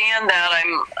expand that.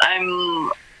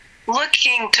 I'm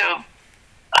looking to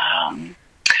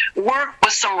work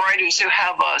with some writers who've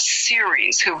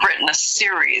written a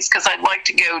series, because I'd like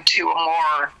to go to a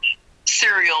more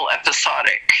serial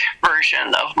episodic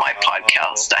version of my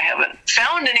podcast. I haven't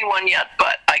found anyone yet,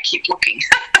 but I keep looking.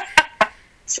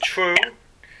 True.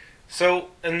 So,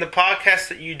 in the podcast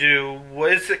that you do,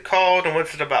 what is it called and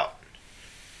what's it about?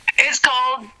 It's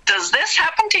called Does This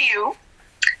Happen to You?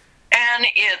 And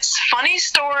it's funny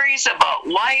stories about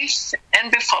life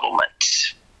and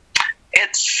befuddlement.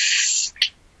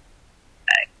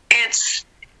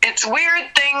 It's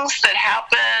weird things that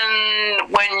happen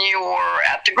when you're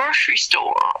at the grocery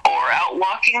store or out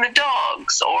walking the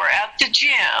dogs or at the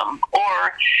gym,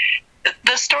 or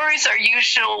the stories are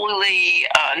usually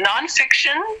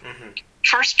nonfiction,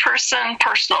 first-person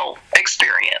personal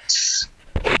experience.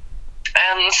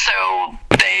 And so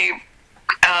they,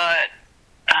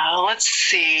 let's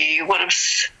see, what have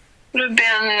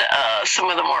been some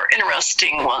of the more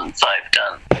interesting ones I've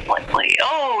done lately.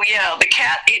 Oh, yeah, the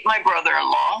cat ate my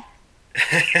brother-in-law.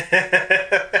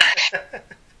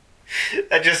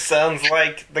 That just sounds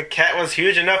like the cat was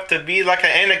huge enough to be like an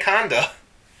anaconda.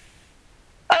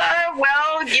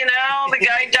 Well, the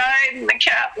guy died and the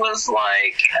cat was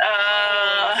like,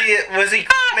 Was he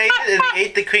cremated and he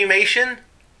ate the cremation?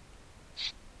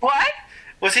 What?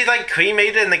 Was he like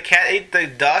cremated and the cat ate the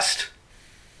dust?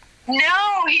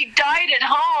 No, he died at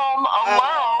home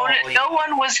alone. Oh, no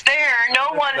one was there.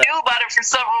 No one knew about it for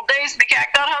several days. The cat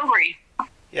got hungry.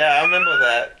 Yeah, I remember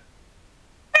that.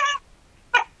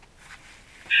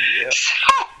 Yeah.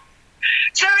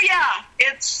 So yeah,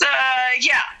 it's the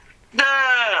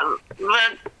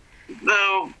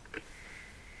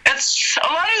it's a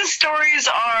lot of the stories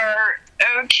are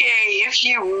okay. If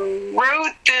you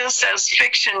wrote this as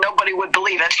fiction, nobody would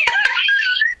believe it.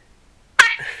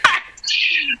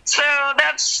 So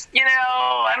that's,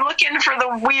 I'm looking for the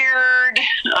weird,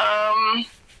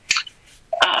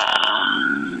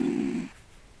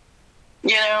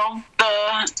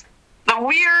 the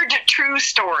weird true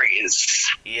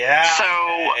stories. Yeah. So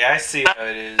I see how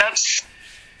it is. That's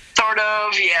sort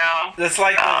of, yeah. That's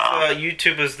like those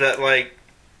YouTubers that, like,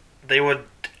 they would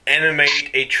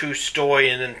animate a true story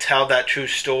and then tell that true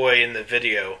story in the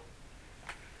video.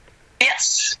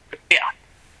 Yes. Yeah.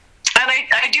 And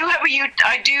I do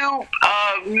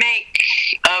make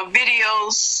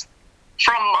videos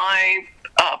from my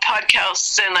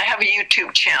podcasts, and I have a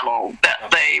YouTube channel that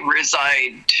they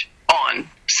reside on.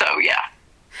 So yeah.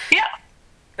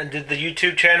 And did the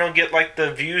YouTube channel get like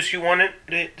the views you wanted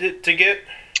it to get?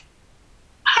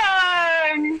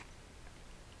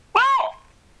 Well,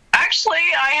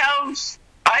 actually,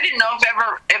 I didn't know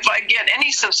if I'd get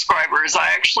any subscribers. I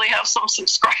actually have some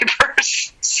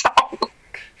subscribers.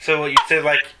 So you said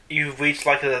like you've reached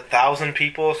like 1,000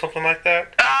 people or something like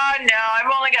that? No,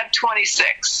 I've only got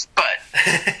 26, but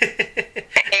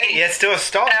yeah, it's still a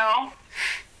start.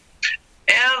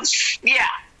 It's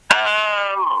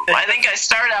I think I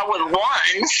started out with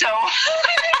one, so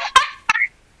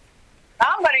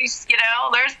somebody's,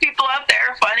 there's people out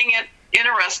there finding it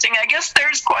interesting. I guess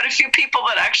there's quite a few people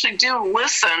that actually do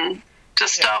listen to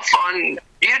stuff on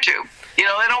YouTube. They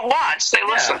don't watch, they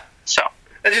listen. So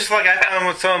it's just like I found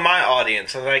with some of my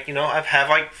audience. I'm like, I've had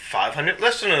like 500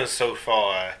 listeners so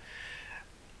far.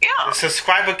 Yeah. The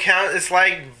subscriber count is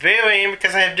like varying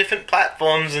because I have different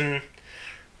platforms, and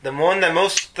the one that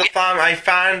most of the time I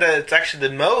find that it's actually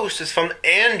the most is from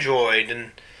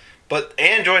Android, but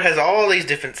Android has all these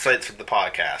different sites for the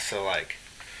podcast, so like,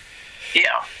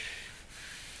 yeah,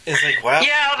 it's like, well,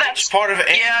 which part of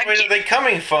Android are they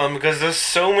coming from? Because there's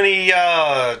so many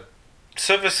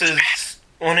services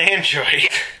on Android.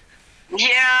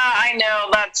 Yeah, I know.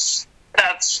 That's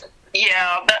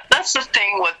the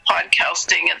thing with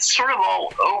podcasting. It's sort of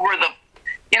all over the.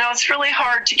 It's really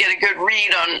hard to get a good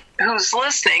read on who's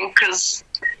listening because,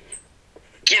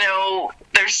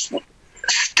 there's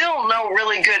still no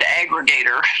really good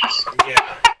aggregator.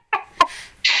 Yeah.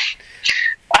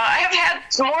 I have had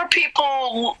more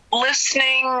people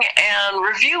listening and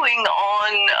reviewing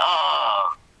on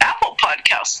Apple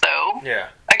Podcasts, though. Yeah.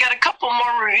 I got a couple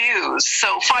more reviews,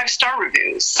 so 5-star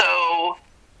reviews. So,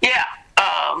 yeah.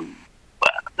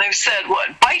 They've said,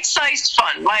 bite-sized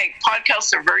fun. My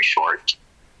podcasts are very short.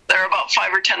 They're about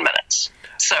 5 or 10 minutes.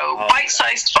 So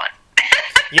bite-sized fun.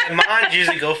 Yeah, mine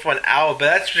usually go for an hour, but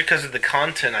that's because of the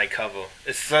content I cover.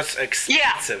 It's such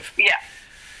expensive. Yeah.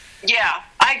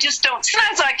 I just don't.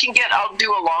 Sometimes I'll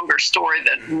do a longer story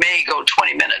that may go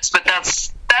 20 minutes, but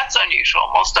that's unusual.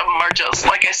 Most of them are just,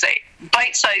 like I say,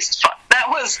 bite-sized fun. That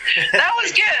was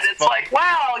good. It's like,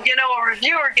 wow, a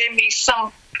reviewer gave me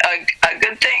a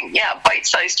good thing. Yeah,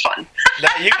 bite-sized fun.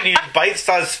 Now you can use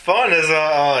bite-sized fun as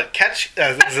a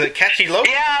catchy logo.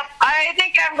 Yeah, I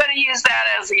think I'm going to use that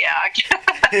as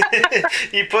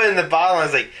You put in the bottle and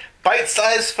it's like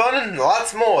bite-sized fun and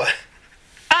lots more.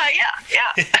 Yeah.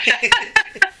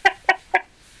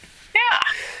 Yeah.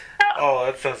 Oh,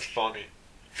 that sounds funny.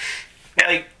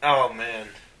 Like, oh man.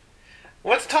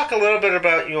 Let's talk a little bit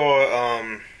about your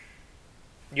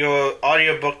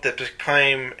audiobook that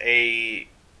became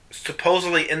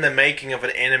supposedly in the making of an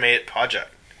animated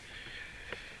project.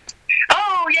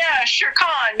 Oh yeah, Shere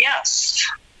Khan, yes.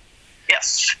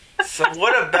 So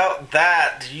what about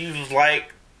that do you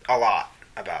like a lot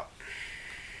about?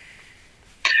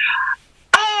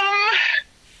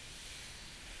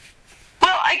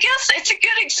 Well, I guess it's a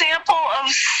good example of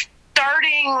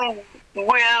starting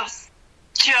with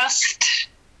just,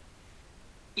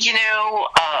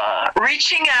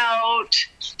 reaching out.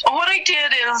 What I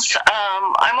did is,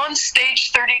 I'm on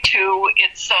Stage 32.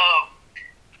 It's a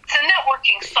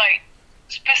networking site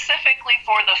specifically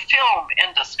for the film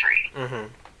industry. Mm-hmm.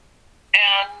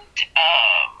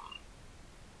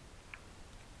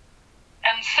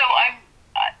 And so I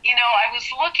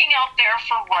was looking out there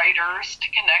for writers to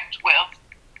connect with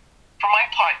for my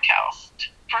podcast,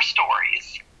 for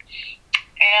stories.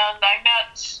 And I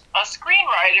met a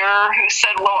screenwriter who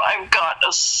said, well, I've got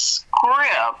a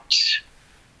script.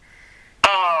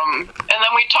 And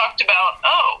then we talked about,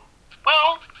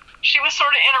 she was sort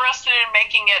of interested in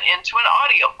making it into an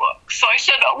audiobook. So I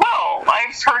said, well,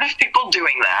 I've heard of people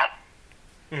doing that.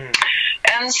 Mm-hmm.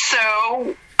 And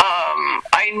so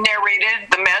I narrated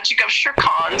The Magic of Shere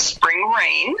Khan, Spring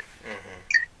Rain. Mm-hmm.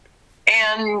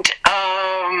 And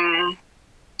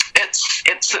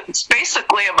it's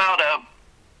basically about a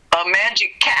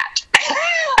magic cat.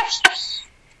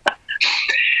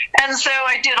 And so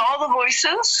I did all the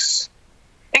voices,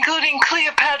 including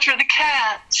Cleopatra the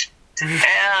cat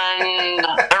and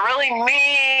the really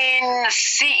mean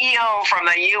CEO from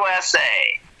the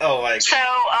USA. Oh, my God. So,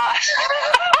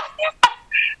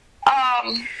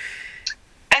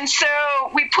 and so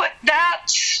we put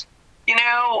that,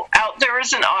 out there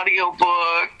as an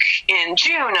audiobook in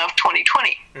June of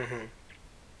 2020. Mm-hmm.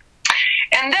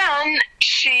 And then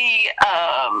she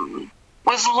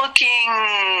was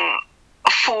looking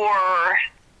for,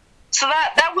 so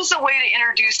that was a way to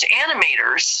introduce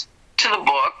animators to the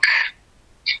book.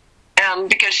 And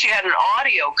because she had an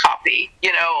audio copy,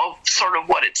 of sort of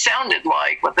what it sounded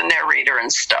like with the narrator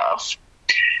and stuff.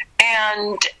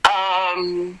 And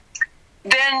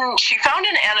then she found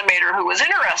an animator who was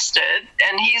interested,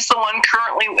 and he's the one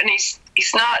currently, and he's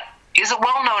a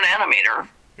well-known animator,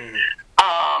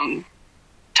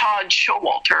 Todd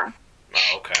Showalter.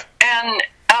 Oh, okay. And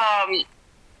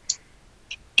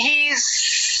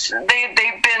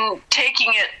they've been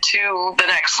taking it to the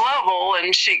next level,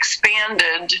 and she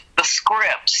expanded the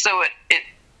script, so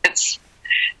it's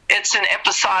an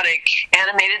episodic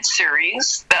animated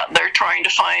series that they're trying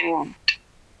to find.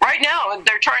 Right now,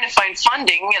 they're trying to find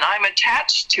funding, and I'm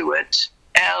attached to it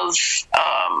as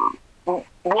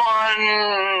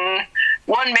one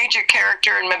major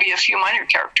character and maybe a few minor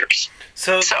characters.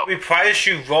 So reprised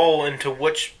you role into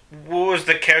what was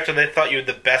the character they thought you were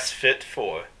the best fit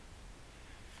for?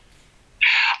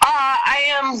 I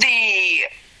am the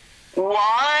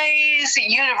wise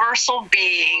universal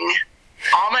being,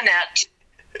 Amunet,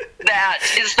 that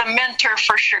is the mentor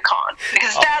for Shere Khan.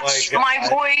 Because that's my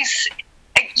voice.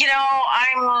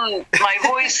 My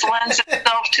voice lends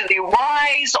itself to the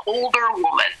wise older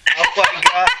woman. Oh my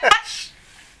gosh.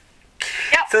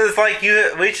 Yep. So it's like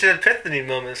you reached an epiphany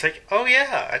moment. It's like, oh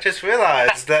yeah, I just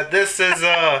realized that this is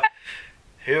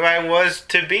who I was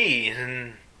to be.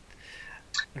 And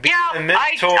being a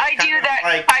mentor, I do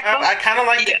that. I kind of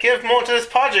like to give more to this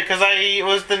project because I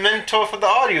was the mentor for the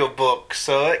audiobook,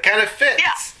 so it kind of fits.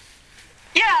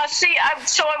 Yeah, see, I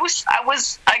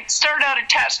started out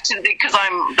attached to because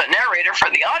I'm the narrator for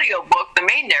the audiobook, the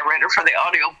main narrator for the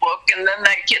audiobook, and then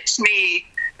that gets me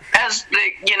as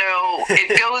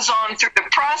it goes on through the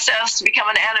process to become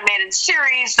an animated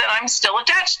series that I'm still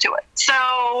attached to it.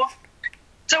 So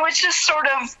it's just sort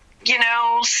of,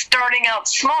 starting out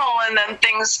small, and then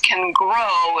things can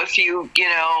grow if you,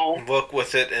 work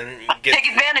with it and take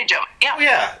advantage of it. Yeah. Oh,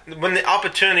 yeah. When the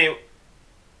opportunity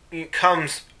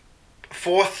comes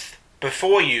forth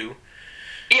before you,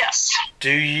 Yes.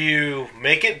 do you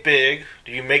make it big?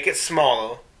 Do you make it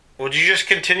smaller? Or do you just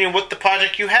continue with the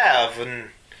project you have and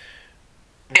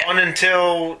run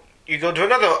until you go to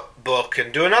another book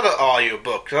and do another audio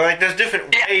book? So, like, there's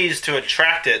different ways to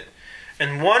attract it.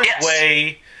 And one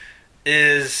way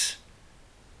is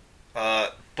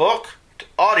book to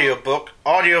audiobook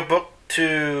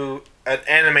to an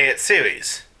animated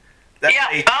series. That's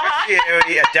a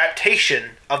tertiary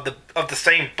adaptation of the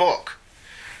same book.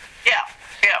 Yeah.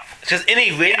 Because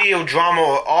any radio drama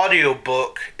or audio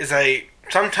book is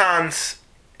sometimes,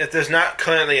 if there's not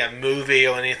currently a movie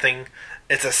or anything,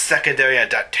 it's a secondary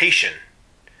adaptation.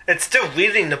 It's still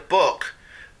reading the book,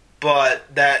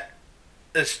 but that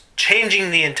is changing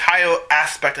the entire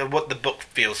aspect of what the book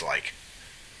feels like.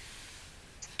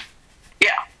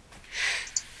 Yeah.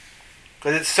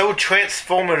 Because it's so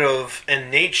transformative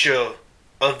in nature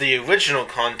of the original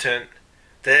content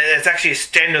that it's actually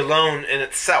standalone in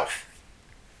itself.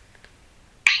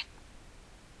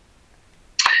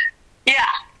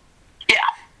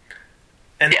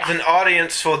 And there's an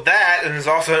audience for that, and there's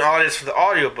also an audience for the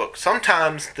audiobook.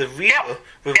 Sometimes the reader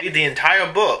will read the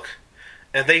entire book,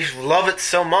 and they love it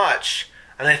so much,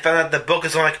 and they find out the book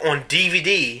is on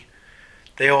DVD.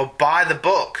 They will buy the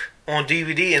book on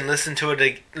DVD and listen to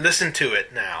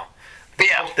it now.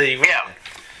 And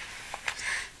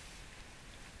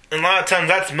a lot of times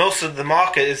that's most of the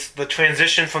market, is the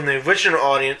transition from the original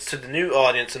audience to the new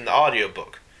audience in the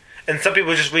audiobook. And some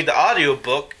people just read the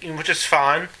audiobook, which is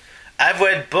fine. I've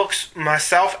read books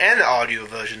myself and the audio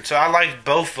version, so I like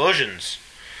both versions.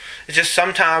 It's just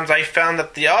sometimes I found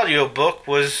that the audiobook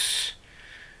was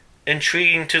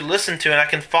intriguing to listen to and I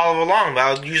can follow along, but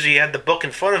I'll usually have the book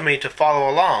in front of me to follow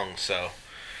along, so.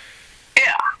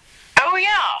 Yeah. Oh,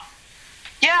 yeah.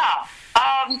 Yeah.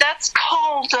 That's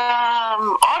called,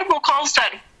 Audible calls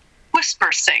that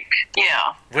Whisper Sync.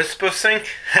 Yeah. Whisper Sync?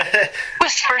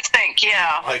 Whisper Sync,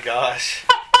 yeah. Oh my gosh.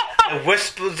 The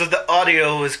whispers of the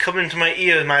audio is coming to my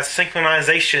ear, my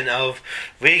synchronization of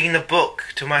reading the book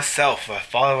to myself.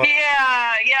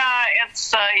 Yeah,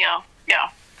 it's,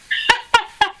 yeah.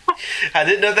 I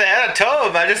didn't know they had a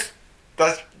tone. That's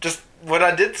just what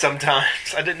I did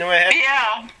sometimes. I didn't know I had.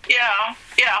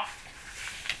 Yeah.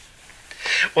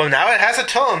 Well, now it has a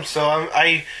tone, so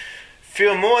I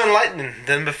feel more enlightened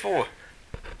than before.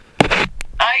 Yeah.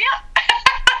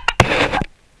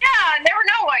 Yeah, never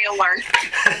know what you'll learn.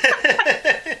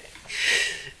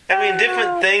 I mean,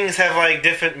 different things have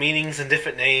different meanings and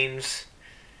different names.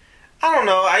 I don't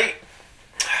know. I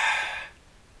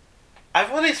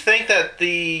really think that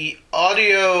the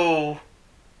audio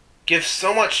gives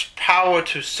so much power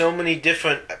to so many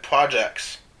different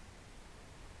projects.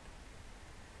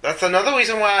 That's another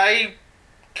reason why I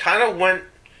kind of went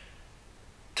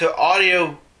to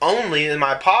audio only in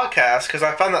my podcast, because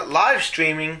I found that live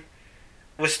streaming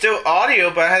was still audio,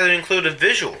 but I had to include a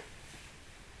visual.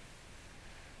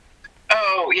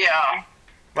 Oh, yeah.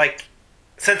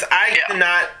 Since I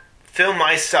cannot film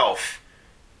myself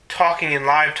talking in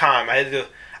live time,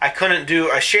 I couldn't do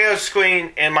a share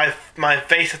screen and my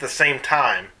face at the same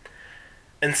time.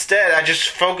 Instead, I just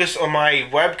focused on my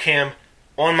webcam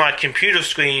on my computer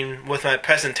screen with my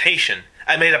presentation.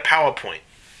 I made a PowerPoint.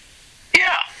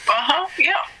 Yeah.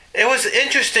 Yeah. It was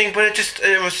interesting, but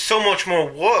it was so much more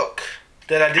work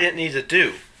that I didn't need to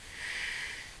do.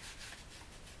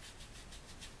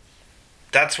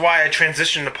 That's why I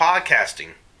transitioned to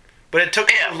podcasting. But it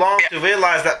took so long to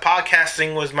realize that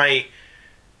podcasting was my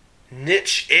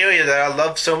niche area that I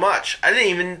love so much. I didn't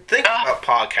even think about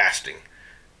podcasting.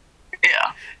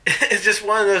 Yeah. It's just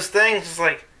one of those things, it's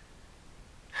like,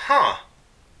 I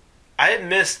had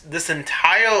missed this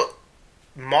entire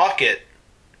market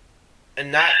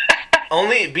and not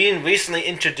only being recently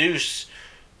introduced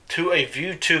to a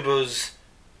VTuber's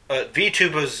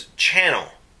channel.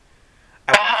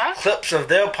 I watched clips of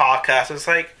their podcast. It's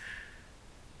like,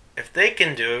 if they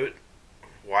can do it,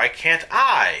 why can't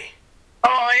I?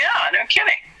 Oh, yeah, no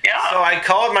kidding. Yeah. So I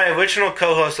called my original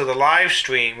co-host of the live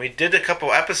stream. We did a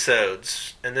couple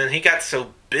episodes, and then he got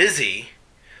so busy,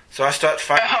 so I started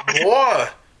finding more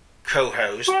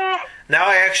co-hosts. Now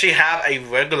I actually have a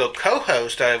regular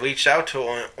co-host that I reached out to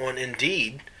on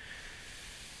Indeed.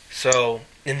 So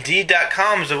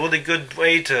Indeed.com is a really good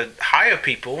way to hire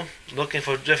people looking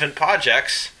for different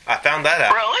projects. I found that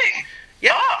out. Really?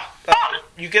 Yeah.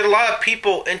 You get a lot of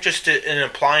people interested in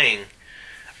applying.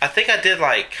 I think I did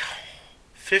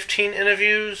 15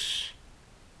 interviews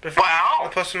before the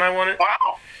person I wanted.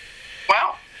 Wow.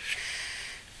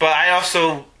 But I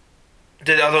also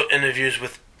did other interviews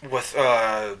with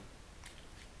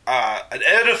an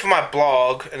editor for my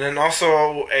blog, and then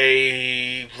also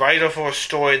a writer for a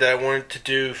story that I wanted to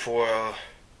do for a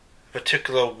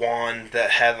particular wand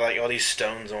that had like all these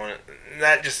stones on it. And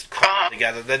that just came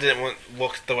together. That didn't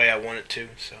look the way I wanted to.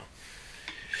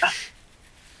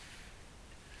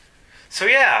 So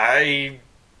yeah,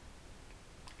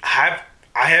 I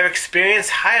have experience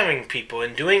hiring people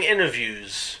and doing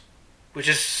interviews, which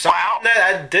is something that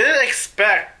I didn't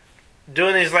expect.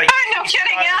 Doing these like no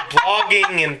kidding, yeah.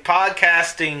 blogging and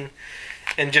podcasting,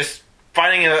 and just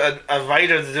finding a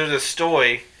writer to do the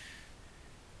story.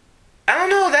 I don't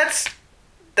know. That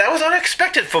was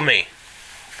unexpected for me.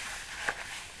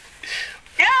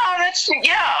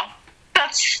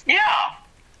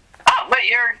 Oh, but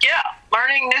you're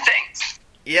learning new things.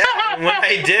 Yeah, when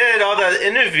I did all the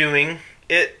interviewing,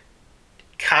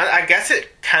 I guess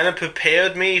it kind of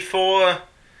prepared me for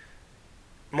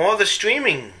more of the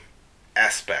streaming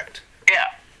aspect. Yeah.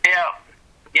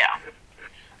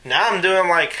 Now I'm doing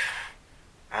like,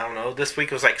 I don't know, this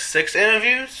week was like 6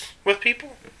 interviews with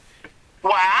people.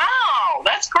 Wow,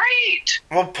 that's great.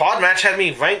 Well, Podmatch had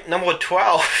me ranked number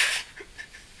 12.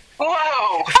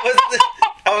 Whoa.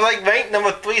 I was like ranked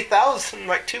number 3,000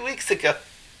 like 2 weeks ago.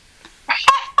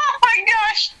 Oh my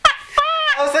gosh.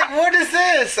 I was like, what is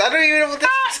this? I don't even know what this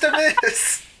system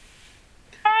is.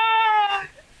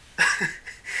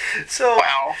 So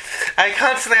wow. I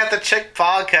constantly have to check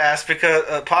Podmatch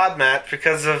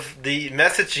because of the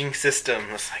messaging system.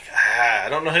 It's like, I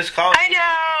don't know who's calling. I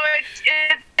know,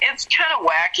 it's kind of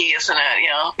wacky, isn't it? You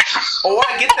know. Or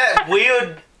I get that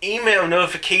weird email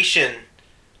notification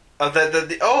of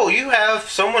you have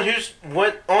someone who's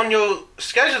went on your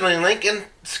scheduling link and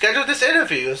scheduled this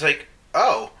interview. It's like,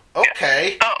 oh,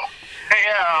 okay. Oh,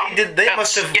 yeah. They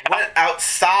must have went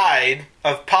outside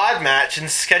of Podmatch and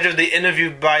scheduled the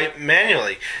interview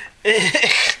manually. They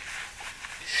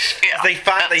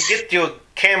get your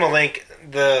camera link,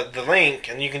 the link,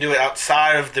 and you can do it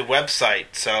outside of the website,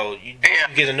 so you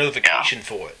get a notification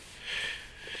for it.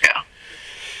 Yeah.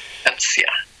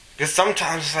 Because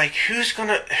sometimes it's like, who's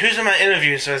in my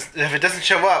interview? So if it doesn't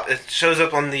show up, it shows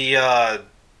up on the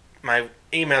my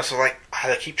email. So like, I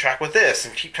have to keep track with this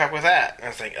and keep track with that. And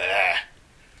it's like, yeah.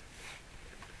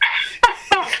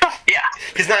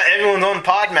 Because not everyone's on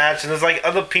Podmatch, and there's like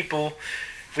other people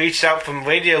reached out from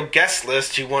radio guest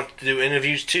list who want to do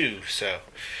interviews too. So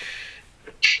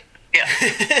yeah.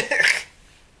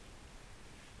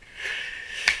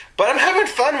 But I'm having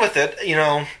fun with it, you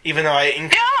know, even though I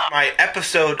increased my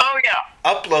episode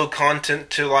upload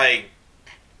content to like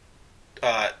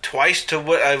twice to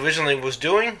what I originally was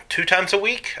doing, 2 times a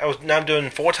week. Now I'm doing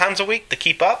 4 times a week to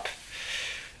keep up.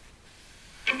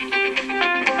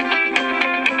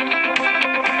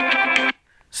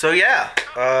 So yeah,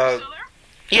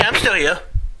 yeah, I'm still here.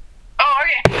 Oh,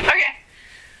 okay.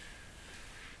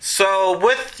 So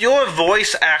with your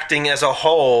voice acting as a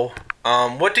whole,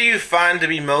 what do you find to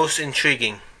be most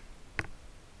intriguing?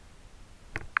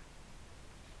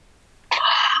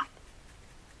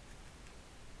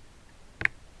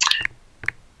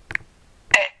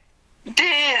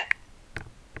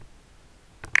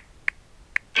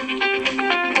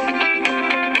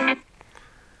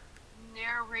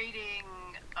 Narrating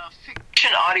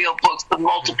fiction audiobooks with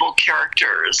multiple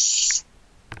characters.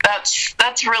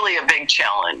 That's really a big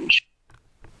challenge.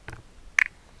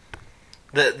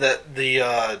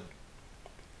 The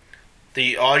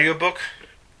audiobook?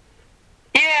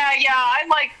 Yeah, I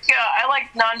like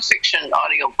nonfiction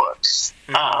audiobooks.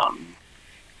 I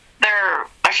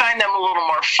find them a little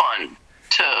more fun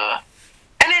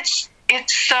and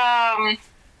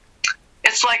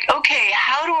it's like, okay,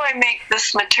 how do I make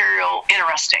this material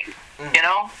interesting? You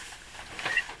know?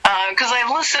 Because I've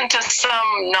listened to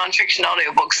some nonfiction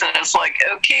audiobooks and it's like,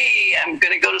 okay, I'm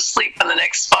going to go to sleep in the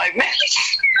next 5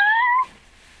 minutes.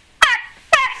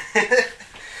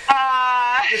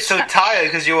 You're so tired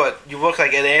because you work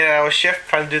like an 8-hour shift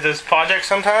trying to do those projects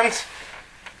sometimes?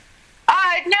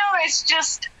 No, it's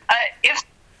just if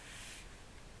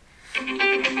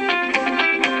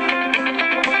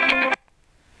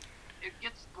it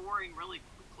gets boring really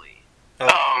quickly.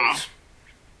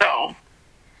 So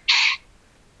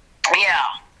yeah.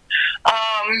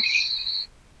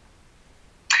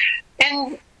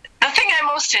 And the thing I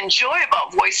most enjoy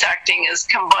about voice acting is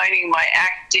combining my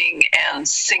acting and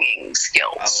singing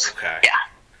skills. Oh, okay.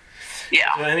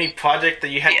 Yeah. Is there any project that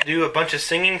you had to do a bunch of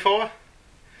singing for?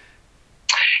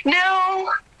 No,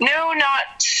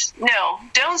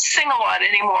 don't sing a lot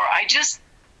anymore. I just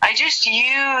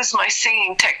use my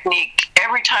singing technique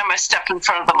every time I step in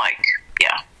front of the mic.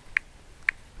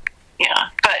 Yeah,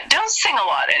 but don't sing a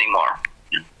lot anymore.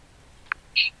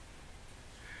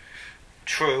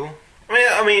 true.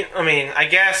 I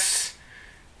guess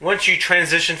once you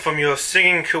transition from your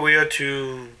singing career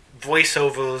to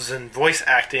voiceovers and voice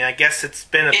acting, I guess it's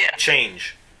been a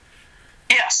change.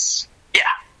 Yes. Yeah.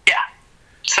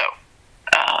 So,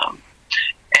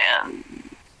 and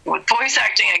with voice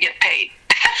acting, I get paid.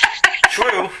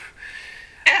 True.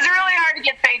 It's really hard to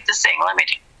get paid to sing, let me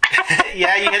tell you.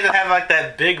 Yeah, you have to have like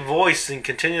that big voice and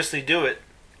continuously do it.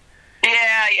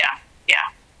 Yeah.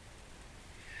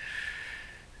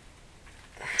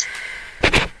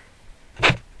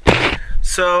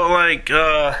 So, like,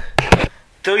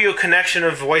 through your connection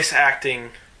of voice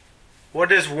acting, what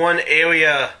is one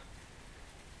area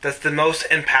that's the most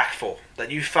impactful, that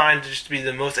you find just to be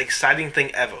the most exciting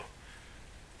thing ever?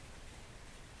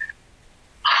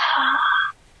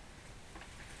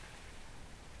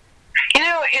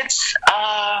 It's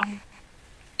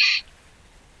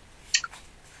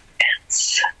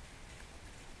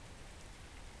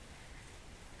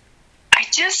I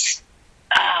just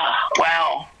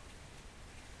wow.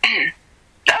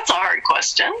 That's a hard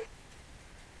question.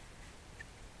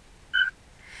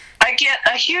 I get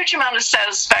a huge amount of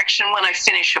satisfaction when I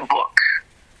finish a book.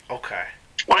 Okay.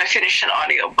 When I finish an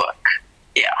audiobook.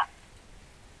 Yeah.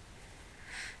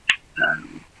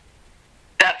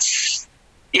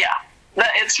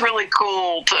 It's really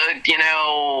cool to,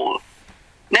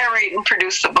 narrate and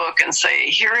produce the book and say,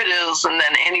 here it is, and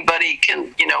then anybody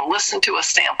can, listen to a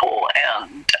sample,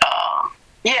 and,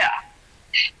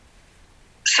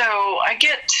 So I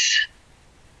get,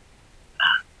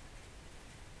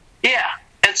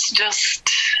 it's just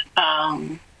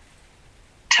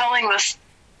telling this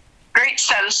great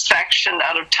satisfaction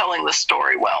out of telling the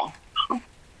story well.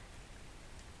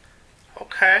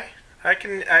 Okay, I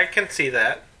can see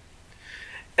that,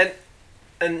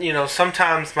 and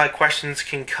sometimes my questions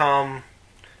can come.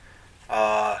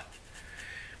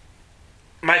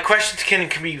 My questions can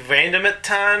be random at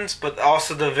times, but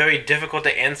also they're very difficult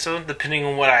to answer depending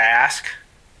on what I ask.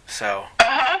 So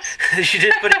you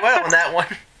did pretty well on that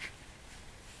one.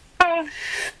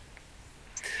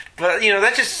 But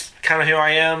that's just kind of who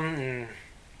I am and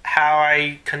how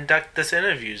I conduct this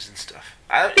interviews and stuff.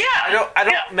 I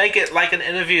don't make it like an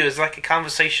interview. It's like a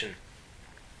conversation.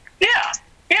 Yeah.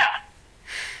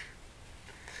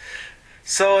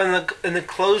 So in the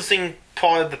closing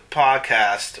part of the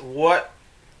podcast, what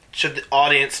should the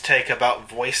audience take about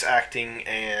voice acting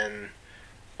and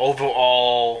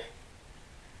overall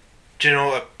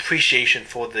general appreciation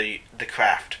for the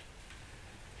craft?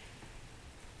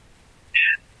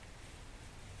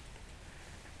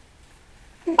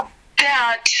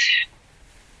 That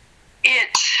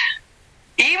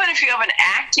even if you have an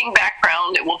acting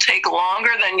background, it will take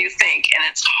longer than you think, and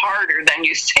it's harder than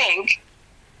you think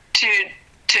to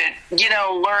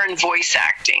learn voice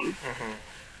acting.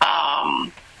 Mm-hmm.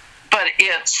 But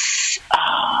it's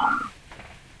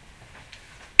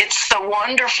the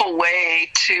wonderful way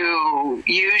to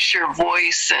use your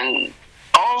voice in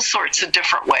all sorts of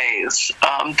different ways.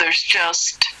 There's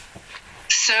just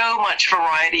so much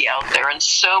variety out there and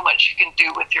so much you can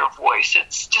do with your voice.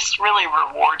 It's just really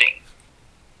rewarding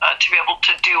to be able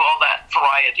to do all that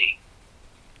variety.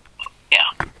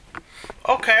 Yeah.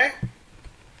 Okay.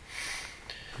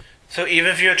 So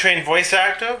even if you're a trained voice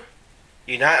actor,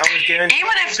 you're not always guaranteed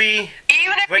to be...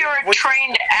 Even if you're a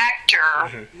trained actor,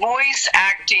 mm-hmm. voice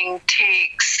acting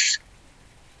takes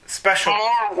special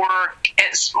more work.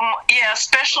 It's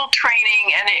special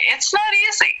training, and it's not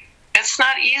easy. It's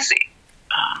not easy.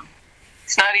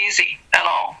 It's not easy at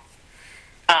all.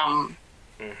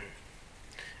 Mm-hmm.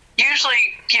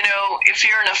 Usually, if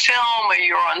you're in a film or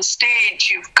you're on stage,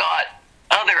 you've got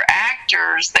other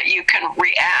actors that you can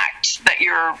react, that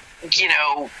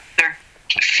they're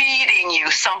feeding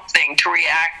you something to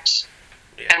react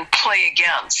and play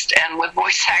against. And with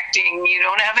voice acting, you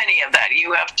don't have any of that.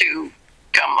 You have to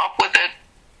come up with it,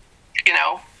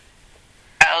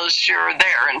 as you're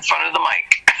there in front of the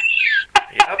mic.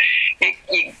 Yep.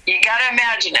 You gotta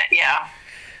imagine it, yeah.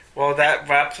 Well, that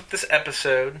wraps up this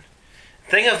episode.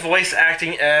 Think of voice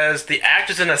acting as the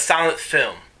actors in a silent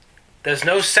film. There's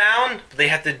no sound, but they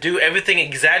have to do everything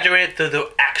exaggerated through their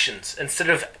actions. Instead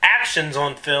of actions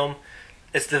on film,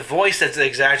 it's the voice that's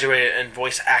exaggerated in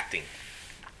voice acting.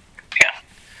 Yeah.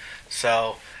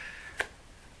 So,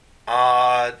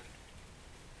 her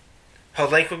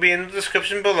link will be in the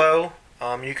description below.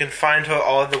 You can find her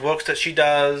all the works that she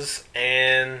does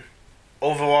and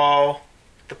overall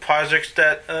the projects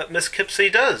that Miss Kipsey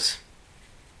does.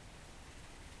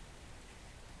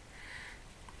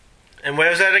 And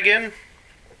where's that again?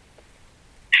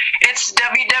 It's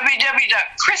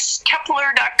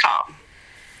www.chriskepler.com.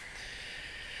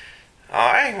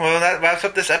 Alright, well, that wraps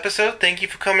up this episode. Thank you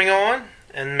for coming on.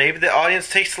 And maybe the audience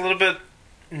takes a little bit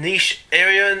niche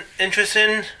area and interest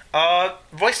in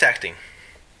voice acting.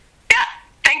 Yeah,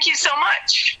 thank you so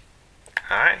much.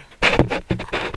 Alright.